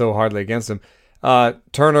 7% so hardly against him?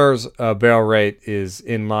 Turner's barrel rate is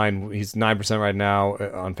in line. He's 9% right now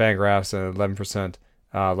on Fangraphs and 11%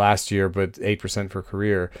 last year, but 8% for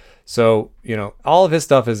career. So, all of his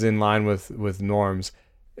stuff is in line with norms.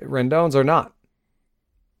 Rendon's are not.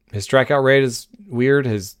 His strikeout rate is weird.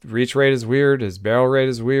 His reach rate is weird. His barrel rate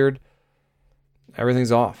is weird.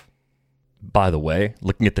 Everything's off. By the way,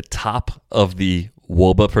 looking at the top of the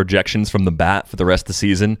WOBA projections from the bat for the rest of the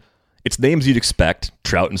season, it's names you'd expect: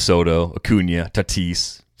 Trout and Soto, Acuna,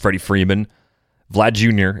 Tatis, Freddie Freeman. Vlad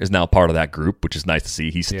Jr. is now part of that group, which is nice to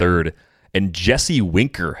see. He's third. And Jesse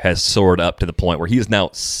Winker has soared up to the point where he is now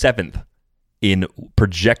 7th in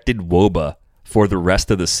projected WOBA for the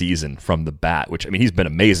rest of the season from the bat, which, I mean, he's been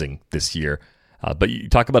amazing this year. But you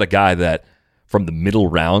talk about a guy that from the middle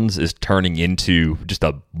rounds is turning into just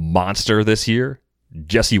a monster this year.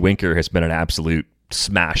 Jesse Winker has been an absolute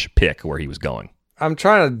smash pick where he was going. I'm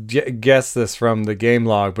trying to guess this from the game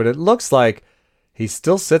log, but it looks like he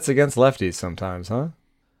still sits against lefties sometimes, huh?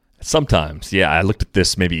 Sometimes, yeah. I looked at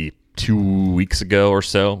this maybe 2 weeks ago or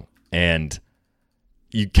so, and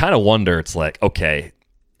you kind of wonder, it's like, okay,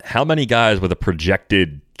 how many guys with a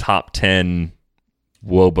projected top 10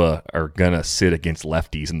 WOBA are going to sit against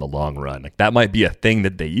lefties in the long run? Like, that might be a thing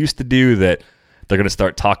that they used to do that they're going to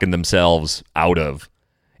start talking themselves out of.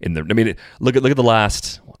 Look at the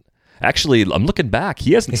last... Actually, I'm looking back.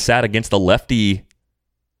 He hasn't sat against a lefty.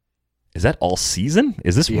 Is that all season?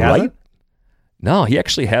 Is this right? Hasn't? No, he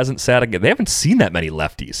actually hasn't sat against. They haven't seen that many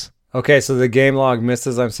lefties. Okay, so the game log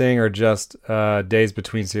misses I'm seeing are just days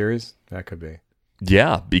between series? That could be.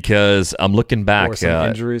 Yeah, because I'm looking back. Or some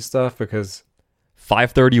injury stuff, because...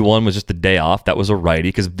 531 was just a day off. That was a righty,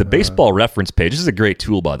 because the Baseball Reference page, this is a great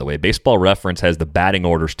tool, by the way. Baseball Reference has the batting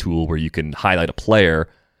orders tool where you can highlight a player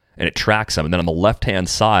and it tracks them. And then on the left-hand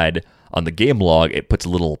side, on the game log, it puts a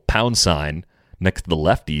little pound sign next to the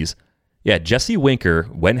lefties. Yeah, Jesse Winker,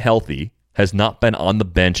 when healthy, has not been on the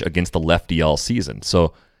bench against the lefty all season.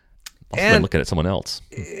 So I'm looking at someone else.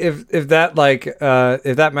 If that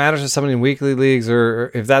if that matters to someone in weekly leagues,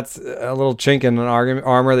 or if that's a little chink in an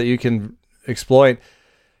armor that you can exploit,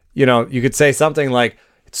 you could say something like,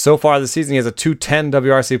 so far this season he has a 210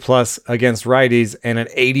 WRC plus against righties and an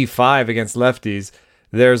 85 against lefties.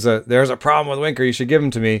 There's a problem with Winker. You should give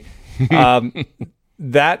him to me.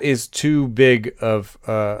 That is too big of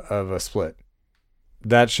a split.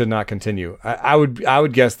 That should not continue. I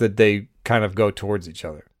would guess that they kind of go towards each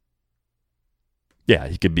other. Yeah,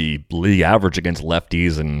 he could be league average against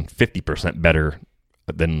lefties and 50% better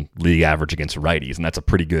than league average against righties, and that's a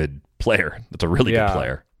pretty good player. That's a really good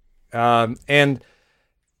player. And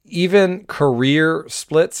even career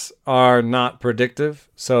splits are not predictive.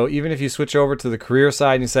 So even if you switch over to the career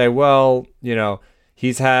side and you say, well,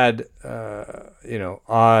 he's had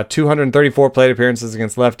 234 plate appearances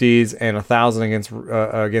against lefties and 1,000 against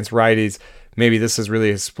righties, maybe this is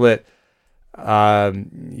really a split.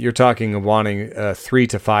 You're talking of wanting 3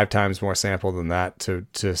 to 5 times more sample than that to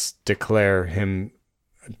declare him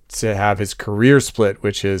to have his career split,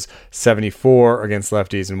 which is 74 against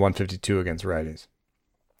lefties and 152 against righties.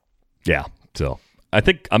 Yeah, so I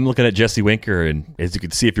think I'm looking at Jesse Winker, and as you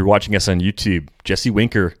can see if you're watching us on YouTube, Jesse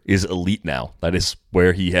Winker is elite now. That is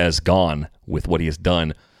where he has gone with what he has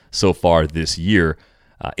done so far this year.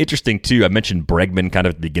 Interesting, too, I mentioned Bregman kind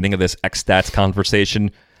of at the beginning of this X-Stats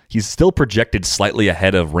conversation. He's still projected slightly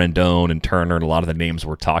ahead of Rendon and Turner and a lot of the names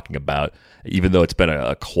we're talking about, even though it's been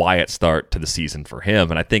a quiet start to the season for him.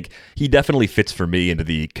 And I think he definitely fits for me into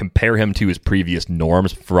the compare him to his previous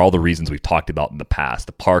norms for all the reasons we've talked about in the past.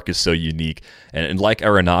 The park is so unique. And like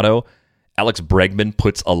Arenado, Alex Bregman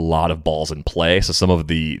puts a lot of balls in play. So some of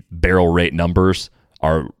the barrel rate numbers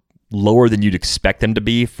are lower than you'd expect them to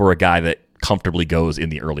be for a guy that comfortably goes in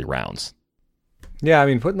the early rounds. Yeah, I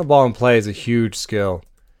mean, putting the ball in play is a huge skill.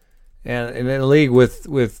 And in a league with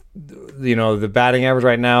the batting average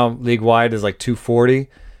right now, league wide is like 240.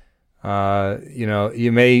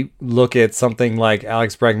 You may look at something like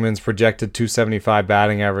Alex Bregman's projected 275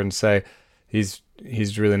 batting average and say he's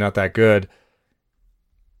really not that good.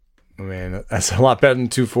 I mean, that's a lot better than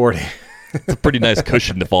 240. It's a pretty nice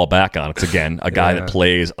cushion to fall back on. It's, again, a guy that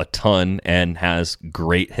plays a ton and has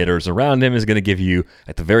great hitters around him is going to give you,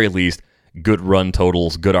 at the very least, good run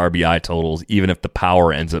totals, good RBI totals, even if the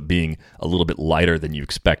power ends up being a little bit lighter than you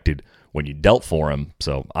expected when you dealt for him.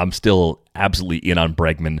 So I'm still absolutely in on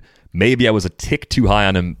Bregman. Maybe I was a tick too high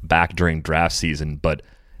on him back during draft season, but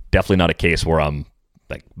definitely not a case where I'm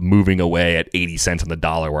like moving away at 80 cents on the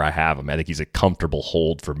dollar where I have him. I think he's a comfortable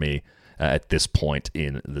hold for me at this point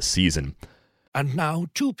in the season. And now,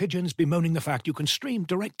 two pigeons bemoaning the fact you can stream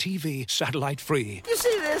DirecTV satellite-free. You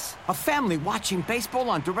see this? A family watching baseball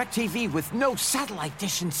on DirecTV with no satellite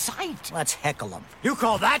dish in sight. Let's heckle them. You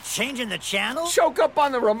call that changing the channel? Choke up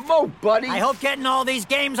on the remote, buddy. I hope getting all these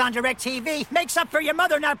games on DirecTV makes up for your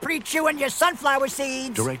mother not pre-chewing your sunflower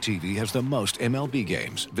seeds. DirecTV has the most MLB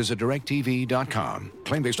games. Visit DirecTV.com.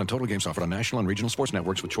 Claim based on total games offered on national and regional sports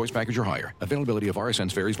networks with choice package or higher. Availability of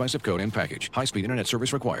RSNs varies by zip code and package. High-speed internet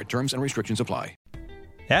service required. Terms and restrictions apply.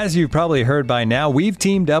 As you've probably heard by now, we've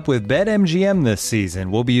teamed up with BetMGM this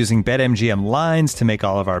season. We'll be using BetMGM lines to make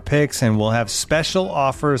all of our picks, and we'll have special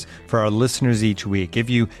offers for our listeners each week. If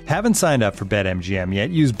you haven't signed up for BetMGM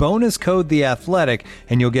yet, use bonus code The Athletic,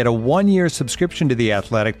 and you'll get a 1-year subscription to The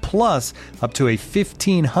Athletic, plus up to a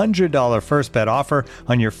 $1,500 first bet offer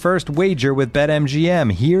on your first wager with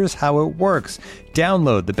BetMGM. Here's how it works.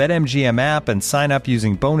 Download the BetMGM app and sign up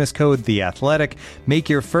using bonus code The Athletic. Make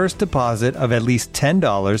your first deposit of at least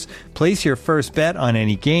 $10. Place your first bet on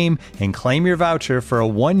any game and claim your voucher for a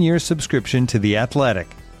 1-year subscription to The Athletic.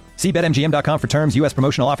 See BetMGM.com for terms. U.S.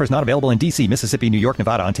 promotional offers not available in D.C., Mississippi, New York,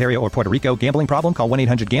 Nevada, Ontario, or Puerto Rico. Gambling problem? Call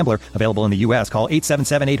 1-800-GAMBLER. Available in the U.S. Call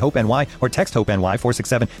 877-8-HOPE-NY or text HOPE-NY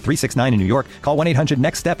 467-369 in New York. Call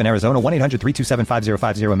 1-800-NEXT-STEP in Arizona.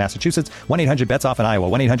 1-800-327-5050 in Massachusetts. 1-800-BETS-OFF in Iowa.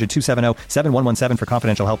 1-800-270-7117 for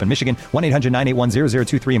confidential help in Michigan.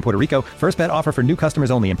 1-800-981-0023 in Puerto Rico. First bet offer for new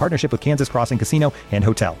customers only in partnership with Kansas Crossing Casino and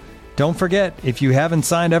Hotel. Don't forget, if you haven't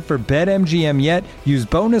signed up for BetMGM yet, use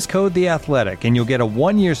bonus code The Athletic, and you'll get a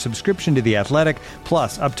 1-year subscription to The Athletic,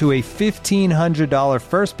 plus up to a $1,500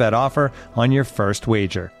 first bet offer on your first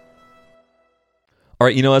wager. All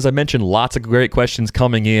right, as I mentioned, lots of great questions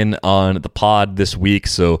coming in on the pod this week.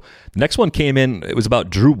 So the next one came in, it was about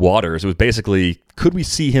Drew Waters. It was basically, could we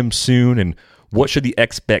see him soon, and what should the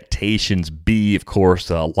expectations be? Of course,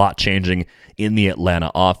 a lot changing in the Atlanta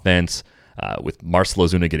offense. With Marcell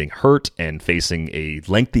Ozuna getting hurt and facing a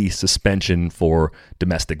lengthy suspension for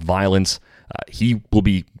domestic violence. He will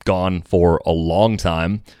be gone for a long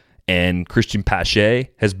time. And Christian Pache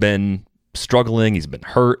has been struggling. He's been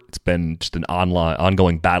hurt. It's been just an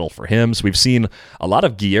ongoing battle for him. So we've seen a lot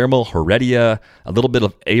of Guillermo Heredia, a little bit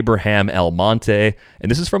of Abraham Almonte. And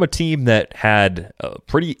this is from a team that had a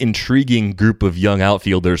pretty intriguing group of young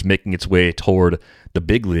outfielders making its way toward the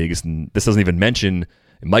big leagues. And this doesn't even mention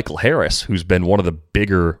Michael Harris, who's been one of the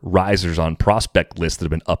bigger risers on prospect lists that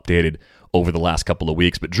have been updated over the last couple of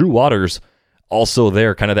weeks. But Drew Waters also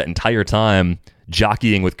there kind of that entire time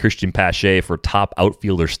jockeying with Christian Pache for top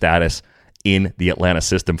outfielder status in the Atlanta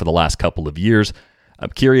system for the last couple of years.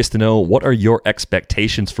 I'm curious to know, what are your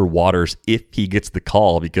expectations for Waters if he gets the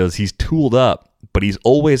call? Because he's tooled up, but he's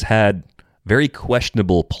always had very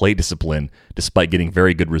questionable play discipline despite getting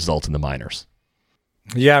very good results in the minors.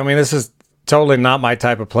 Yeah, I mean, this is totally not my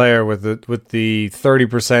type of player with the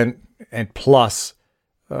 30% and plus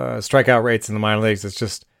strikeout rates in the minor leagues. It's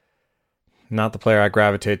just not the player I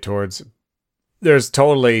gravitate towards. There's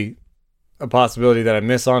totally a possibility that I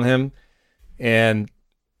miss on him and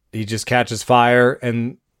he just catches fire,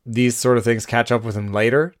 and these sort of things catch up with him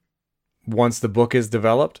later once the book is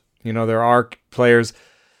developed. There are players,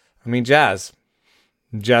 Jazz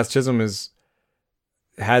Chisholm has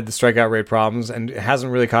had the strikeout rate problems and it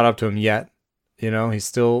hasn't really caught up to him yet. He's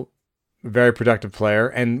still a very productive player,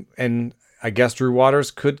 and I guess Drew Waters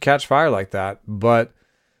could catch fire like that, but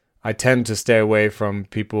I tend to stay away from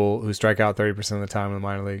people who strike out 30% of the time in the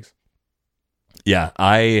minor leagues. Yeah,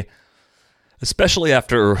 especially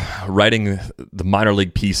after writing the minor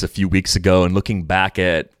league piece a few weeks ago and looking back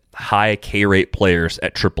at high K rate players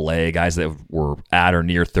at AAA, guys that were at or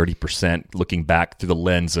near 30%, looking back through the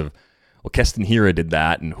lens of, well, Keston Hiura did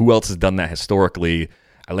that, and who else has done that historically?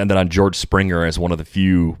 I landed on George Springer as one of the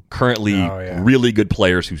few currently really good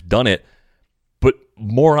players who's done it. But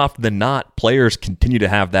more often than not, players continue to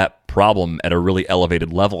have that problem at a really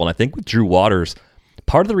elevated level. And I think with Drew Waters,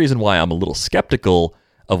 part of the reason why I'm a little skeptical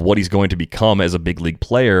of what he's going to become as a big league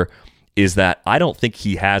player is that I don't think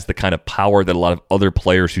he has the kind of power that a lot of other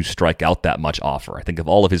players who strike out that much offer. I think of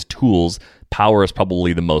all of his tools, power is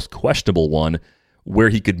probably the most questionable one. Where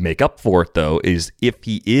he could make up for it, though, is if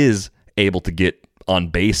he is able to get on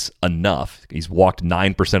base enough. He's walked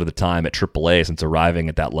 9% of the time at AAA since arriving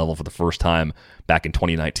at that level for the first time back in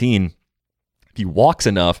 2019. If he walks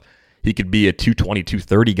enough, he could be a 220,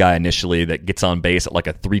 230 guy initially that gets on base at like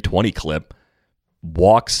a 320 clip,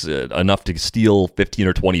 walks enough to steal 15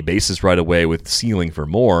 or 20 bases right away with ceiling for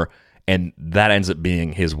more, and that ends up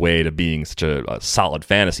being his way to being such a solid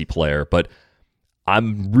fantasy player. But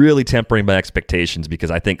I'm really tempering my expectations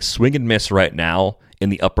because I think swing and miss right now in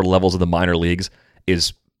the upper levels of the minor leagues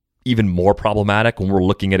is even more problematic when we're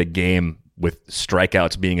looking at a game with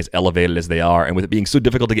strikeouts being as elevated as they are and with it being so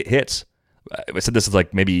difficult to get hits. I said this is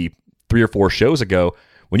like maybe 3 or 4 shows ago.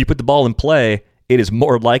 When you put the ball in play, it is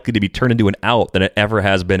more likely to be turned into an out than it ever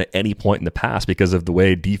has been at any point in the past because of the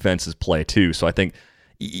way defenses play too. So I think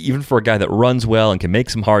even for a guy that runs well and can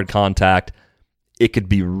make some hard contact, it could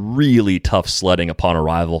be really tough sledding upon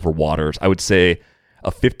arrival for Waters. I would say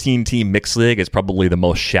a 15-team mixed league is probably the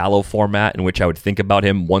most shallow format in which I would think about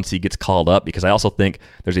him once he gets called up, because I also think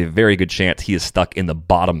there's a very good chance he is stuck in the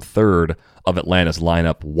bottom third of Atlanta's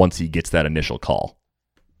lineup once he gets that initial call.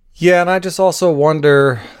 Yeah, and I just also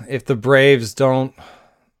wonder if the Braves don't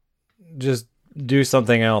just do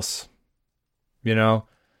something else. You know,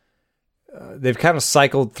 they've kind of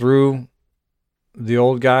cycled through the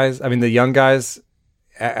young guys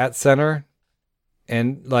at center,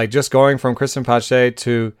 and like just going from Cristian Pache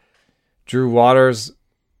to Drew Waters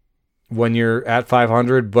when you're at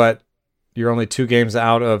 500, but you're only 2 games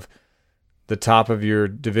out of the top of your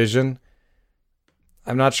division.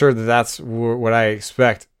 I'm not sure that that's what I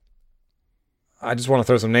expect. I just want to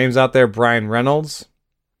throw some names out there. Bryan Reynolds.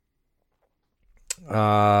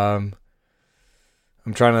 I'm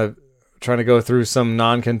trying to go through some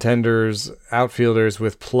non-contenders, outfielders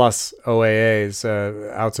with plus OAAs,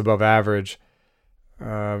 outs above average.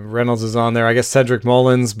 Reynolds is on there. I guess Cedric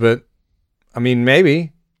Mullins, but I mean,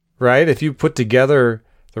 maybe, right? If you put together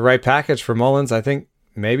the right package for Mullins, I think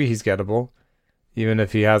maybe he's gettable, even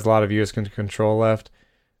if he has a lot of years control left.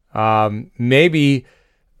 Maybe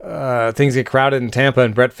things get crowded in Tampa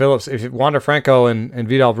and Brett Phillips. If Wander Franco and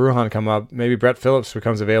Vidal Brujan come up, maybe Brett Phillips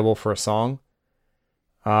becomes available for a song.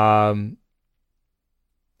 Or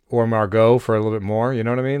Margot for a little bit more, you know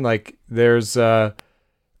what I mean? Like there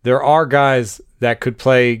are guys that could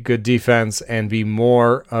play good defense and be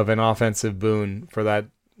more of an offensive boon for that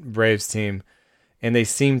Braves team. And they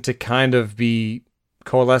seem to kind of be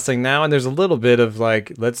coalescing now. And there's a little bit of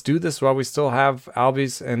like, let's do this while we still have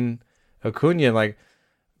Albies and Acuna. Like,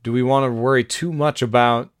 do we want to worry too much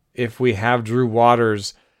about if we have Drew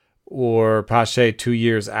Waters or Pache 2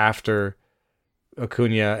 years after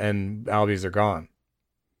Acuna and Albies are gone?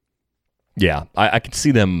 Yeah, I could see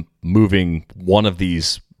them moving one of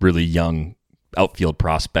these really young outfield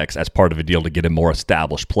prospects as part of a deal to get a more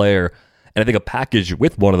established player. And I think a package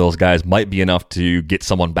with one of those guys might be enough to get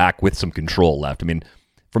someone back with some control left. I mean,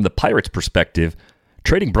 from the Pirates' perspective,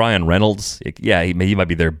 trading Bryan Reynolds, he might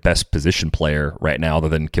be their best position player right now other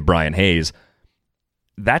than Ke'Bryan Hayes.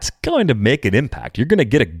 That's going to make an impact. You're going to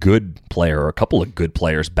get a good player or a couple of good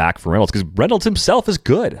players back for Reynolds because Reynolds himself is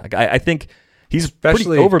good. Like, I think he's pretty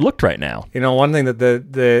overlooked right now. You know, one thing that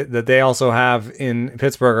that they also have in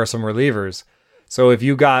Pittsburgh are some relievers. So if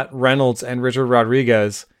you got Reynolds and Richard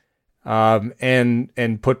Rodriguez,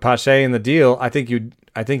 and put Pache in the deal, I think you'd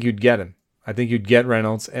get him. I think you'd get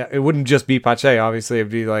Reynolds. It wouldn't just be Pache. Obviously,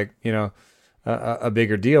 it'd be like, you know, a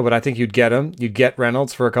bigger deal. But I think you'd get him. You'd get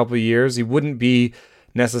Reynolds for a couple of years. He wouldn't be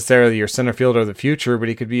necessarily your center fielder of the future, but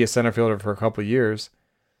he could be a center fielder for a couple of years.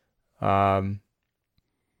 Richard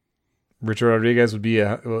Rodriguez would be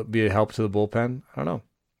a help to the bullpen. I don't know.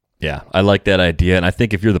 Yeah, I like that idea. And I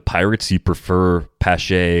think if you're the Pirates, you prefer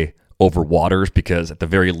Pache over Waters because at the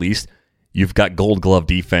very least, you've got Gold Glove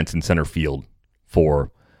defense in center field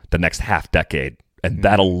for the next half decade. And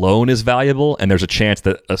that alone is valuable. And there's a chance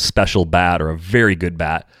that a special bat or a very good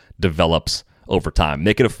bat develops over time.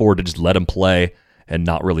 They can afford to just let him play and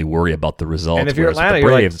not really worry about the results. And if you're Atlanta, the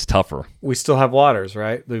Braves, it's tougher. We still have Waters,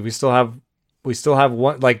 right? We still have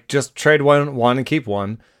one. Like, just trade one and keep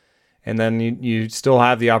one. And then you still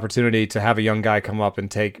have the opportunity to have a young guy come up and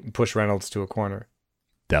push Reynolds to a corner.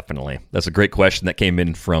 Definitely. That's a great question that came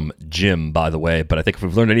in from Jim, by the way. But I think if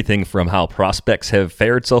we've learned anything from how prospects have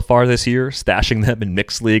fared so far this year, stashing them in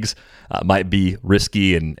mixed leagues might be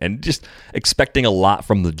risky, and just expecting a lot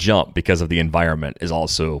from the jump because of the environment is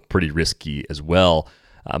also pretty risky as well.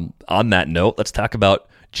 On that note, let's talk about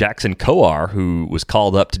Jackson Kowar, who was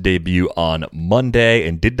called up to debut on Monday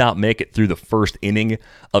and did not make it through the first inning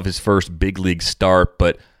of his first big league start.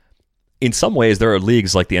 But in some ways, there are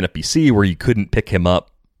leagues like the NFBC where you couldn't pick him up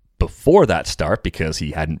before that start because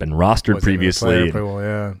he hadn't been rostered previously.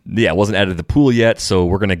 Wasn't added to the pool yet, so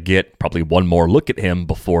we're going to get probably one more look at him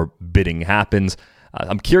before bidding happens.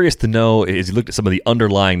 I'm curious to know, as you looked at some of the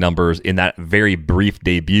underlying numbers in that very brief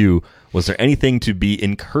debut, was there anything to be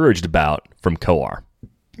encouraged about from Kowar?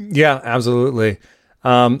 Yeah, absolutely.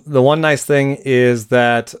 The one nice thing is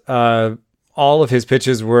that all of his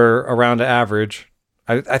pitches were around average.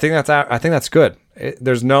 I think that's good.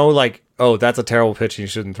 There's no like, oh, that's a terrible pitch and you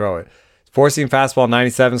shouldn't throw it. Four-seam fastball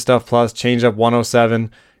 97 stuff plus, changeup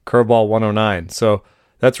 107, curveball 109. So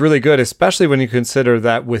that's really good, especially when you consider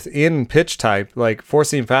that within pitch type, like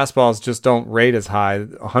four-seam fastballs just don't rate as high.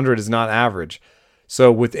 100 is not average.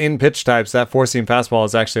 So within pitch types, that four-seam fastball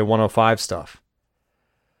is actually a 105 stuff.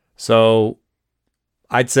 So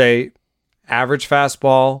I'd say average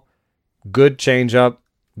fastball, good changeup,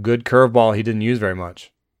 good curveball. He didn't use very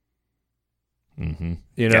much. Mm-hmm.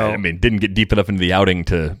 You know, didn't get deep enough into the outing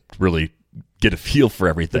to really get a feel for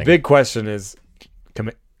everything. The big question is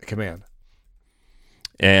command.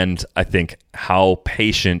 And I think, how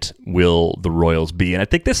patient will the Royals be? And I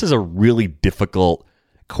think this is a really difficult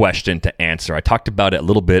question to answer. I talked about it a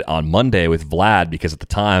little bit on Monday with Vlad, because at the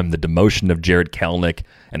time, the demotion of Jared Kelenic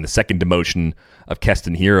and the second demotion of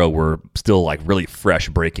Keston Hiura were still like really fresh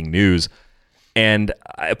breaking news. And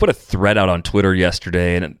I put a thread out on Twitter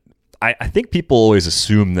yesterday, and I think people always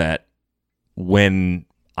assume that when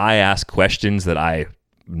I ask questions that I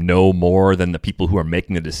know more than the people who are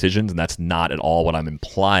making the decisions, and that's not at all what I'm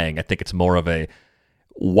implying. I think it's more of a,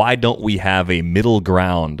 why don't we have a middle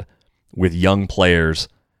ground with young players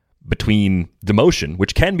between demotion,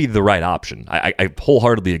 which can be the right option. I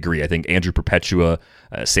wholeheartedly agree. I think Andrew Perpetua,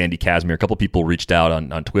 Sandy Casimir, a couple people reached out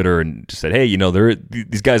on Twitter and just said, hey,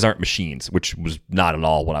 these guys aren't machines, which was not at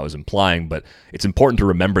all what I was implying, but it's important to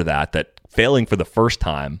remember that failing for the first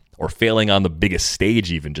time, or failing on the biggest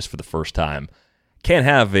stage even just for the first time, can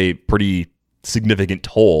have a pretty significant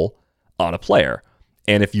toll on a player.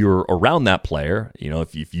 And if you're around that player,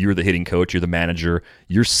 if you're the hitting coach, you're the manager,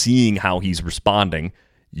 you're seeing how he's responding,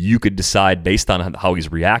 you could decide based on how he's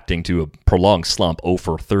reacting to a prolonged slump. 0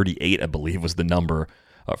 for 38, I believe, was the number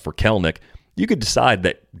for Kelenic. You could decide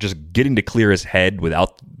that just getting to clear his head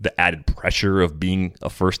without the added pressure of being a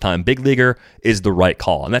first-time big leaguer is the right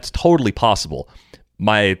call, and that's totally possible.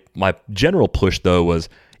 My general push, though, was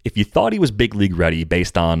if you thought he was big league ready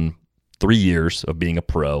based on 3 years of being a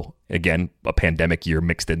pro, again, a pandemic year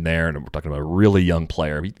mixed in there, and we're talking about a really young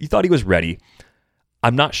player, you thought he was ready,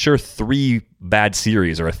 I'm not sure 3 bad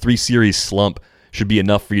series or a 3-series slump should be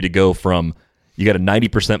enough for you to go from you got a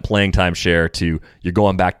 90% playing time share to you're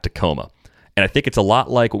going back to coma. And I think it's a lot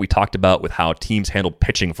like what we talked about with how teams handled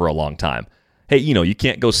pitching for a long time. Hey, you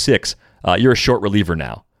can't go 6. You're a short reliever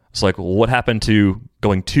now. It's like, well, what happened to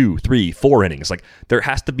going 2, 3, 4 innings? Like, there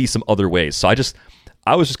has to be some other ways. So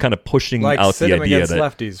I was just kind of pushing out the idea that... sit him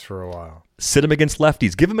against lefties for a while. Sit him against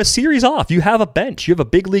lefties. Give him a series off. You have a bench. You have a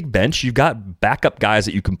big league bench. You've got backup guys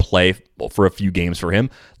that you can play for a few games for him.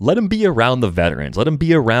 Let him be around the veterans. Let him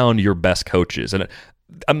be around your best coaches. And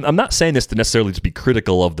I'm not saying this to necessarily just be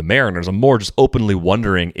critical of the Mariners. I'm more just openly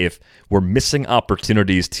wondering if we're missing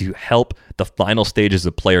opportunities to help the final stages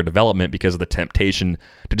of player development because of the temptation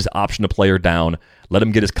to just option a player down, let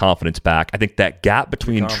him get his confidence back. I think that gap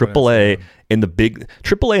between AAA and the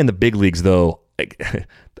big leagues, though,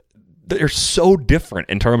 they're so different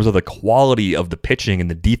in terms of the quality of the pitching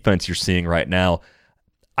and the defense you're seeing right now.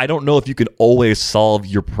 I don't know if you can always solve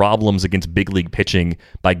your problems against big league pitching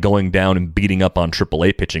by going down and beating up on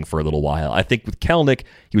AAA pitching for a little while. I think with Kelenic,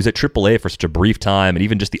 he was at AAA for such a brief time, and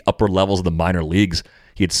even just the upper levels of the minor leagues,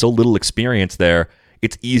 he had so little experience there,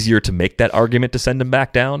 it's easier to make that argument to send him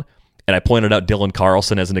back down. And I pointed out Dylan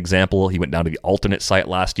Carlson as an example. He went down to the alternate site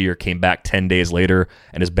last year, came back 10 days later,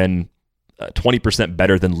 and has been 20%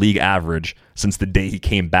 better than league average since the day he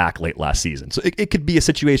came back late last season. So it could be a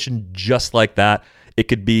situation just like that. It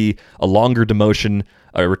could be a longer demotion,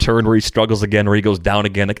 a return where he struggles again, or he goes down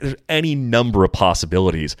again. Like, there's any number of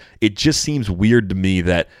possibilities. It just seems weird to me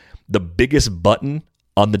that the biggest button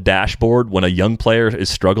on the dashboard when a young player is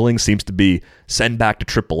struggling seems to be send back to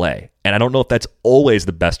AAA. And I don't know if that's always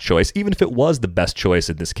the best choice, even if it was the best choice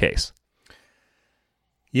in this case.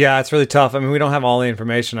 Yeah, it's really tough. I mean, we don't have all the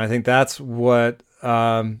information. I think that's what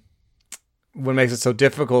makes it so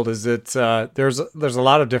difficult is that there's a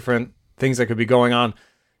lot of different things that could be going on.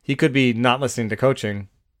 He could be not listening to coaching,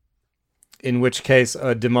 in which case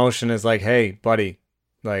a demotion is like, hey, buddy,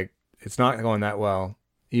 like, it's not going that well.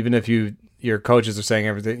 Even if your coaches are saying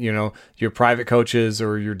everything, your private coaches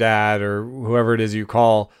or your dad or whoever it is you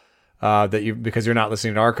call, because you're not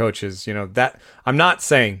listening to our coaches, that I'm not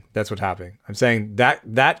saying that's what's happening. I'm saying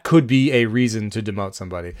that could be a reason to demote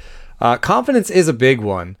somebody. Confidence is a big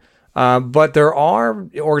one. But there are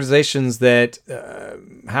organizations that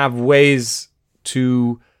have ways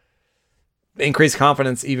to increase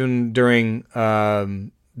confidence even during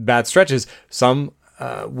bad stretches. Some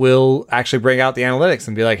will actually bring out the analytics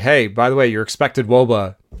and be like, hey, by the way, your expected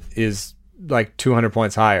WOBA is like 200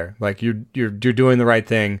 points higher. Like you're doing the right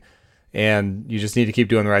thing, and you just need to keep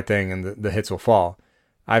doing the right thing, and the hits will fall.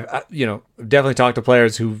 I've definitely talked to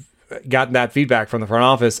players who've gotten that feedback from the front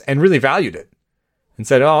office and really valued it. And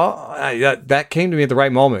said, that came to me at the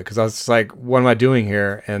right moment, because I was just like, what am I doing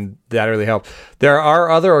here? And that really helped. There are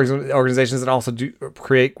other organizations that also do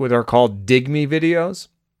create what are called Dig Me videos,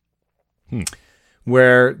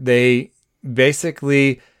 where they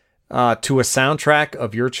basically, to a soundtrack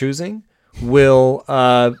of your choosing, will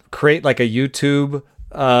create like a YouTube,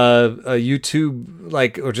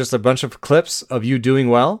 like, or just a bunch of clips of you doing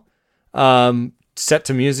well, set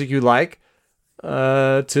to music you like.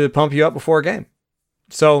 to pump you up before a game.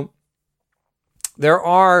 So there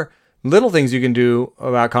are little things you can do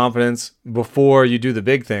about confidence before you do the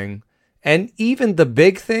big thing. And even the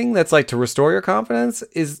big thing that's like to restore your confidence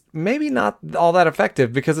is maybe not all that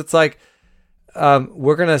effective, because it's like,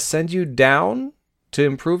 we're going to send you down to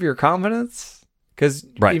improve your confidence. Because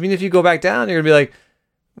even if you go back down, you're going to be like,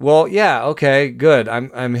 well, yeah, okay, good.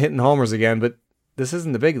 I'm hitting homers again, but this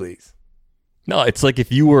isn't the big leagues. No, it's like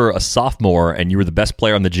if you were a sophomore and you were the best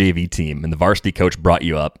player on the JV team and the varsity coach brought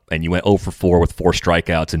you up and you went 0 for 4 with 4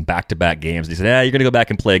 strikeouts in back-to-back games. He said, you're going to go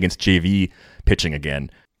back and play against JV pitching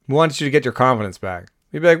again. We want you to get your confidence back.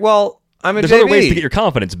 You'd be like, well, I'm a There's JV. other ways to get your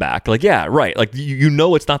confidence back. Like, yeah, right. Like, you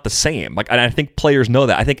know it's not the same. Like, and I think players know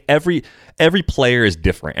that. I think every player is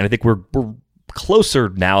different. And I think we're closer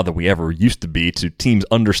now than we ever used to be to teams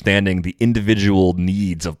understanding the individual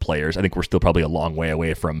needs of players. I think we're still probably a long way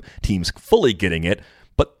away from teams fully getting it,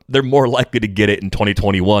 but they're more likely to get it in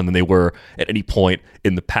 2021 than they were at any point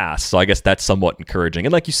in the past. So I guess that's somewhat encouraging.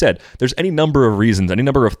 And like you said, there's any number of reasons, any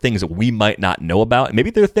number of things that we might not know about. And maybe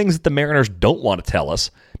there are things that the Mariners don't want to tell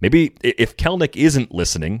us. Maybe if Kelenic isn't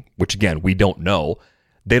listening, which again, we don't know,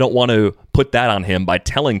 they don't want to put that on him by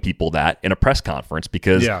telling people that in a press conference,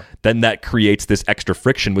 because then that creates this extra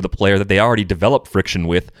friction with a player that they already developed friction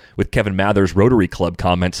with Kevin Mather's Rotary Club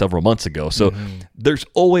comment several months ago. So there's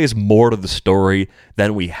always more to the story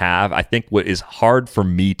than we have. I think what is hard for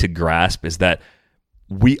me to grasp is that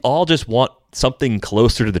we all just want something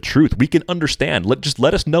closer to the truth. We can understand. Just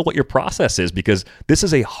let us know what your process is, because this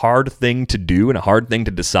is a hard thing to do and a hard thing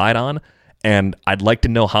to decide on. And I'd like to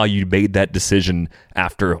know how you made that decision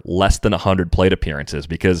after less than 100 plate appearances,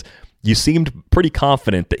 because you seemed pretty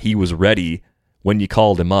confident that he was ready when you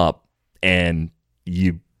called him up, and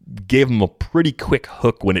you gave him a pretty quick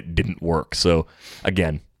hook when it didn't work. So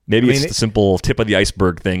again, maybe it's the simple tip of the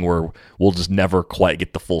iceberg thing where we'll just never quite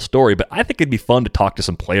get the full story. But I think it'd be fun to talk to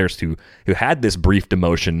some players who had this brief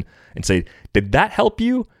demotion and say, did that help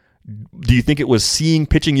you? Do you think it was seeing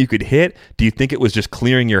pitching you could hit? Do you think it was just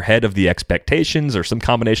clearing your head of the expectations, or some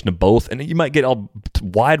combination of both? And you might get a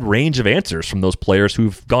wide range of answers from those players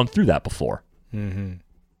who've gone through that before. Mm-hmm.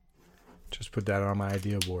 Just put that on my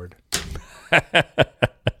idea board,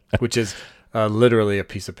 which is literally a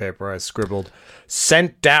piece of paper I scribbled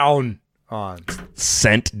 "sent down" on.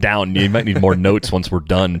 Sent down. You might need more notes once we're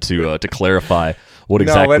done to clarify what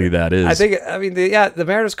exactly that is. The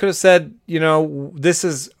Mariners could have said, this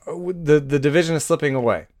is the division is slipping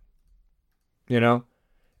away, and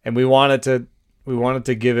we wanted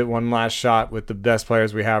to give it one last shot with the best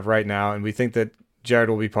players we have right now, and we think that Jared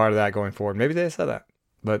will be part of that going forward. Maybe they said that,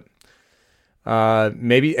 but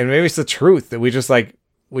maybe it's the truth that we just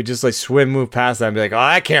move past that and be like, oh,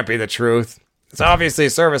 that can't be the truth. It's obviously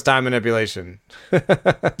service time manipulation.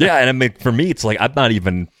 Yeah, and I mean, for me, it's like I'm not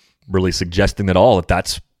even really suggesting at all that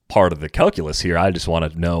that's part of the calculus here. I just want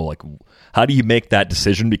to know, like, how do you make that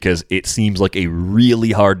decision? Because it seems like a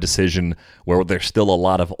really hard decision where there's still a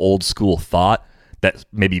lot of old school thought that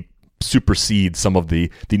maybe supersedes some of the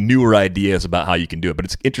newer ideas about how you can do it. But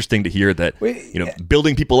it's interesting to hear that,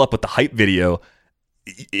 building people up with the hype video.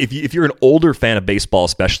 If you're an older fan of baseball,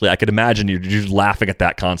 especially, I could imagine you're just laughing at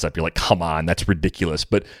that concept. You're like, come on, that's ridiculous.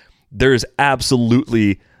 But there's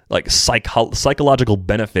absolutely like psychological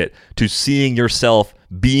benefit to seeing yourself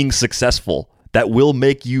being successful that will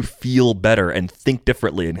make you feel better and think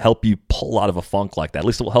differently and help you pull out of a funk like that. At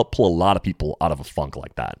least it will help pull a lot of people out of a funk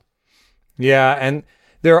like that. Yeah, and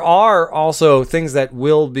there are also things that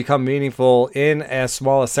will become meaningful in as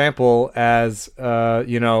small a sample as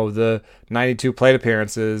the 92 plate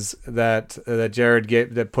appearances that Jared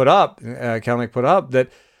Kelenic put up that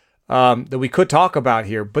we could talk about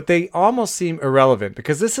here, but they almost seem irrelevant,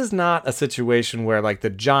 because this is not a situation where, like, the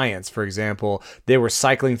Giants, for example, they were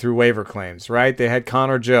cycling through waiver claims, right? They had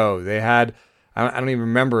Connor Joe, they had, I don't even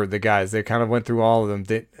remember the guys, they kind of went through all of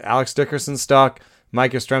them. Alex Dickerson stuck,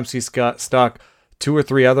 Mike Yastrzemski stuck. 2 or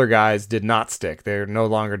 3 other guys did not stick. They're no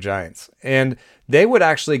longer Giants. And they would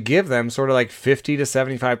actually give them sort of like 50 to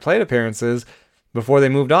 75 plate appearances before they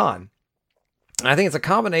moved on. And I think it's a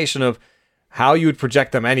combination of how you would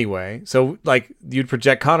project them anyway. So, like, you'd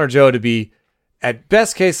project Connor Joe to be, at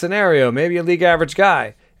best case scenario, maybe a league average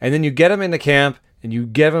guy. And then you get him into camp and you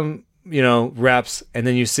give him, reps. And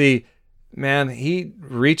then you see, man, he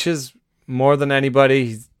reaches more than anybody.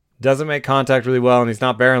 He doesn't make contact really well, and he's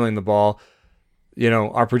not barreling the ball.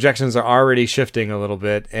 Our projections are already shifting a little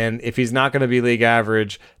bit. And if he's not going to be league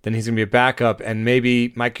average, then he's going to be a backup. And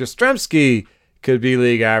maybe Mike Yastrzemski could be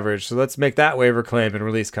league average. So let's make that waiver claim and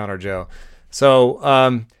release Connor Joe. So,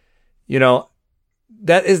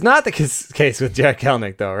 that is not the case with Jarred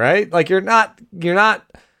Kelenic, though, right? Like you're not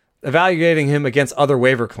evaluating him against other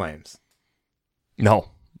waiver claims. No,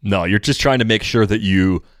 you're just trying to make sure that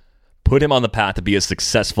you put him on the path to be as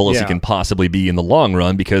successful as he can possibly be in the long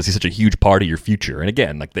run, because he's such a huge part of your future. And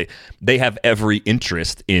again, like they have every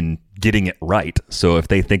interest in getting it right. So if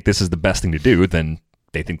they think this is the best thing to do, then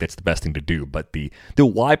they think that's the best thing to do. But the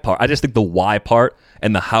why part, I just think the why part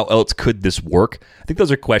and the how else could this work, I think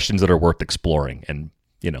those are questions that are worth exploring. And,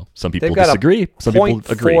 some people disagree. Some people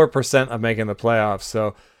agree. 0.4% of making the playoffs.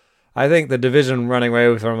 So I think the division running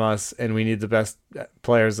away from us, and we need the best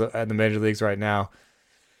players at the major leagues right now.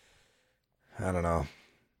 I don't know.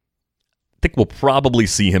 I think we'll probably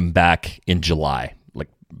see him back in July, like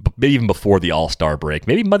maybe even before the All-Star break.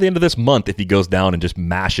 Maybe by the end of this month, if he goes down and just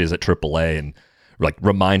mashes at AAA and like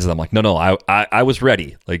reminds them, like, no, I was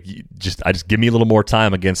ready. Like, just give me a little more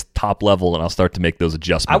time against top level, and I'll start to make those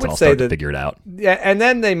adjustments. And I'll start to figure it out. Yeah, and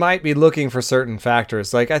then they might be looking for certain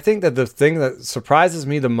factors. Like, I think that the thing that surprises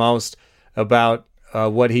me the most about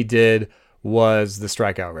what he did was the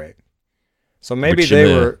strikeout rate. So maybe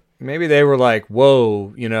they were like,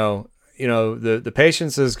 whoa, the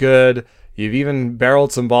patience is good. You've even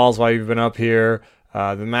barreled some balls while you've been up here.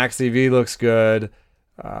 The max EV looks good.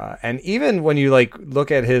 And even when you like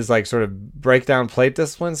look at his like sort of breakdown plate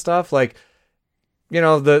discipline stuff, like,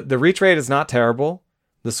 the reach rate is not terrible.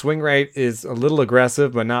 The swing rate is a little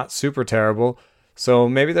aggressive, but not super terrible. So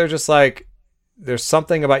maybe they're just like, there's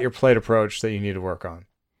something about your plate approach that you need to work on.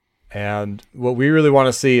 And what we really want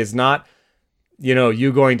to see is not,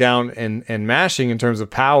 you going down and mashing in terms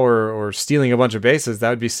of power or stealing a bunch of bases.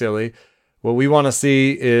 That would be silly. What we want to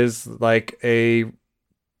see is like a,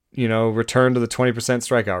 return to the 20%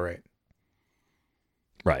 strikeout rate.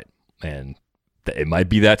 Right. And it might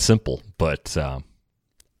be that simple, but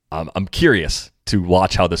I'm curious to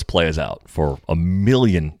watch how this plays out for a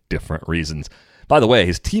million different reasons. By the way,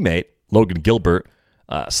 his teammate, Logan Gilbert,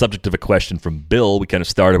 subject of a question from Bill. We kind of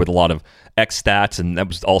started with a lot of X stats, and that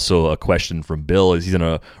was also a question from Bill. He's in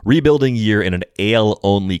a rebuilding year in an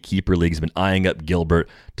AL-only keeper league. He's been eyeing up Gilbert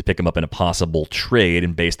to pick him up in a possible trade,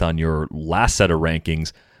 and based on your last set of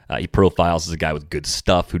rankings, he profiles as a guy with good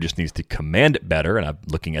stuff who just needs to command it better, and I'm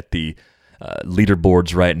looking at the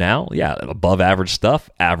leaderboards right now. Yeah, above average stuff,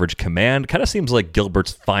 average command. Kind of seems like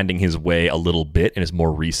Gilbert's finding his way a little bit in his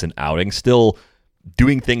more recent outing. Still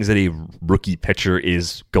doing things that a rookie pitcher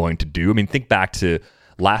is going to do. I mean, think back to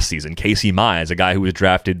last season. Casey Mize, a guy who was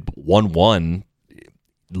drafted 1-1,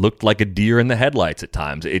 looked like a deer in the headlights at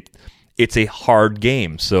times. It's a hard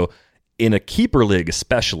game. So in a keeper league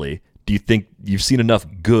especially, do you think you've seen enough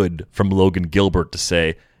good from Logan Gilbert to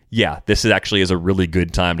say, yeah, this is a really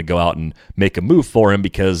good time to go out and make a move for him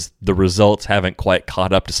because the results haven't quite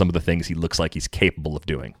caught up to some of the things he looks like he's capable of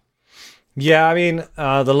doing? Yeah, I mean,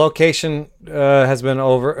 the location has been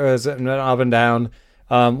up and down.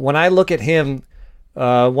 When I look at him,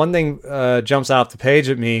 one thing jumps off the page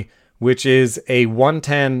at me, which is a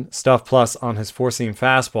 110 stuff plus on his four-seam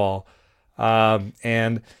fastball.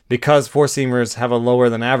 And because four-seamers have a lower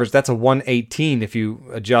than average, that's a 118 if you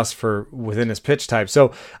adjust for within his pitch type.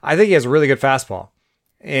 So I think he has a really good fastball,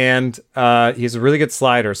 and he has a really good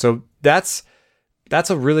slider. So that's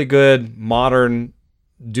a really good modern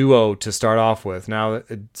duo to start off with. Now,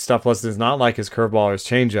 stuff plus is not like his curveball or his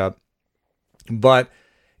changeup, but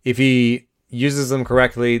if he uses them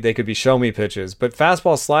correctly, they could be show-me pitches. But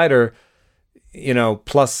fastball slider,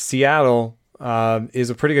 plus Seattle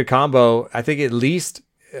is a pretty good combo. I think at least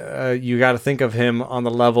you got to think of him on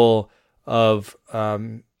the level of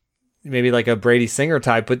maybe like a Brady Singer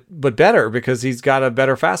type, but better because he's got a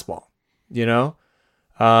better fastball,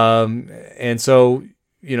 and so,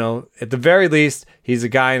 at the very least, he's a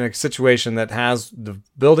guy in a situation that has the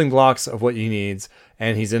building blocks of what he needs,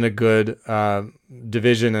 and he's in a good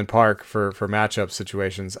division and park for matchup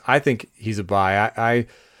situations. I think he's a buy. I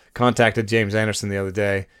contacted James Anderson the other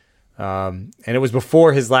day, and it was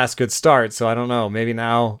before his last good start, so I don't know. Maybe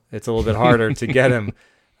now it's a little bit harder to get him.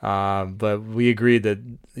 But we agreed that,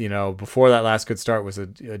 before that last good start was a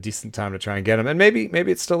decent time to try and get him. And maybe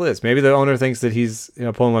it still is. Maybe the owner thinks that he's,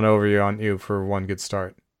 pulling one over on you for one good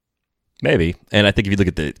start. Maybe. And I think if you look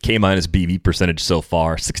at the K-minus BV percentage so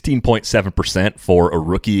far, 16.7% for a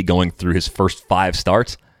rookie going through his first 5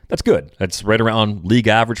 starts. That's good. That's right around league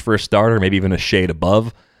average for a starter, maybe even a shade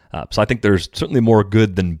above. So I think there's certainly more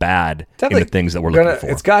good than bad in the things that we're looking for.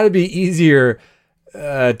 It's got to be easier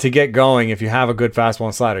to get going if you have a good fastball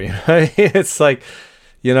and slider. It's like,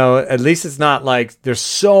 at least it's not like there's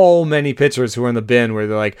so many pitchers who are in the bin where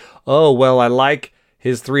they're like, oh, well, I like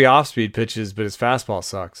his 3 off-speed pitches, but his fastball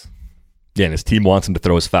sucks. Yeah, and his team wants him to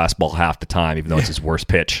throw his fastball half the time, even though it's his worst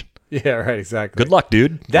pitch. Yeah, right, exactly. Good luck,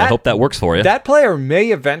 dude. I hope that works for you. That player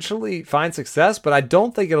may eventually find success, but I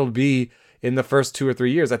don't think it'll be in the first 2 or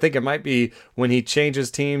 3 years. I think it might be when he changes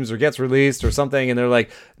teams or gets released or something, and they're like,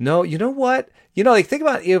 no, you know what? Like think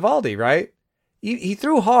about Eovaldi, right? He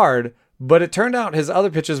threw hard, but it turned out his other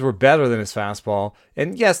pitches were better than his fastball.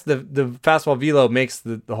 And yes, the fastball velo makes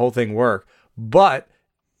the whole thing work, but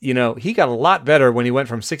he got a lot better when he went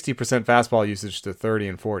from 60% fastball usage to 30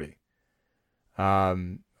 and 40.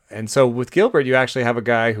 And so with Gilbert, you actually have a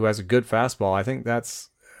guy who has a good fastball. I think that's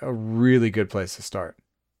a really good place to start.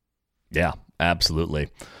 Yeah, absolutely.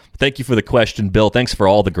 Thank you for the question, Bill. Thanks for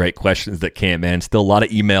all the great questions that came in. Still a lot of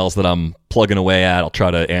emails that I'm plugging away at. I'll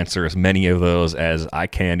try to answer as many of those as I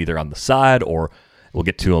can, either on the side or we'll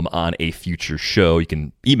get to them on a future show. You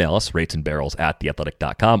can email us,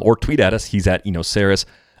 ratesandbarrels@theathletic.com, or tweet at us. He's at Enosaris.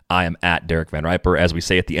 I am at Derek Van Riper. As we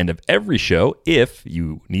say at the end of every show, if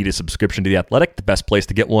you need a subscription to The Athletic, the best place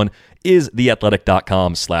to get one is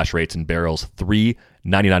theathletic.com/ratesandbarrels.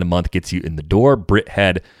 $3.99 a month gets you in the door. Britt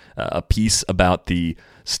had a piece about the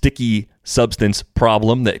sticky substance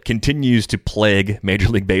problem that continues to plague Major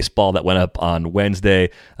League Baseball that went up on Wednesday.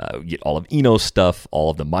 You get all of Eno's stuff,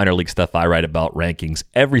 all of the minor league stuff I write about, rankings,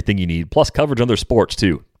 everything you need, plus coverage on other sports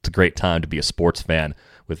too. It's a great time to be a sports fan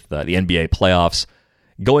with the NBA playoffs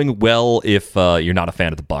going well if you're not a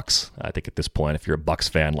fan of the Bucks. I think at this point, if you're a Bucks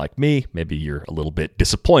fan like me, maybe you're a little bit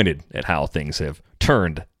disappointed at how things have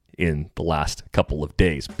turned in the last couple of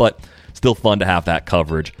days. But still fun to have that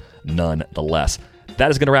coverage nonetheless.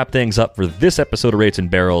 That is going to wrap things up for this episode of Rates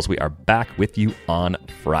and Barrels. We are back with you on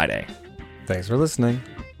Friday. Thanks for listening.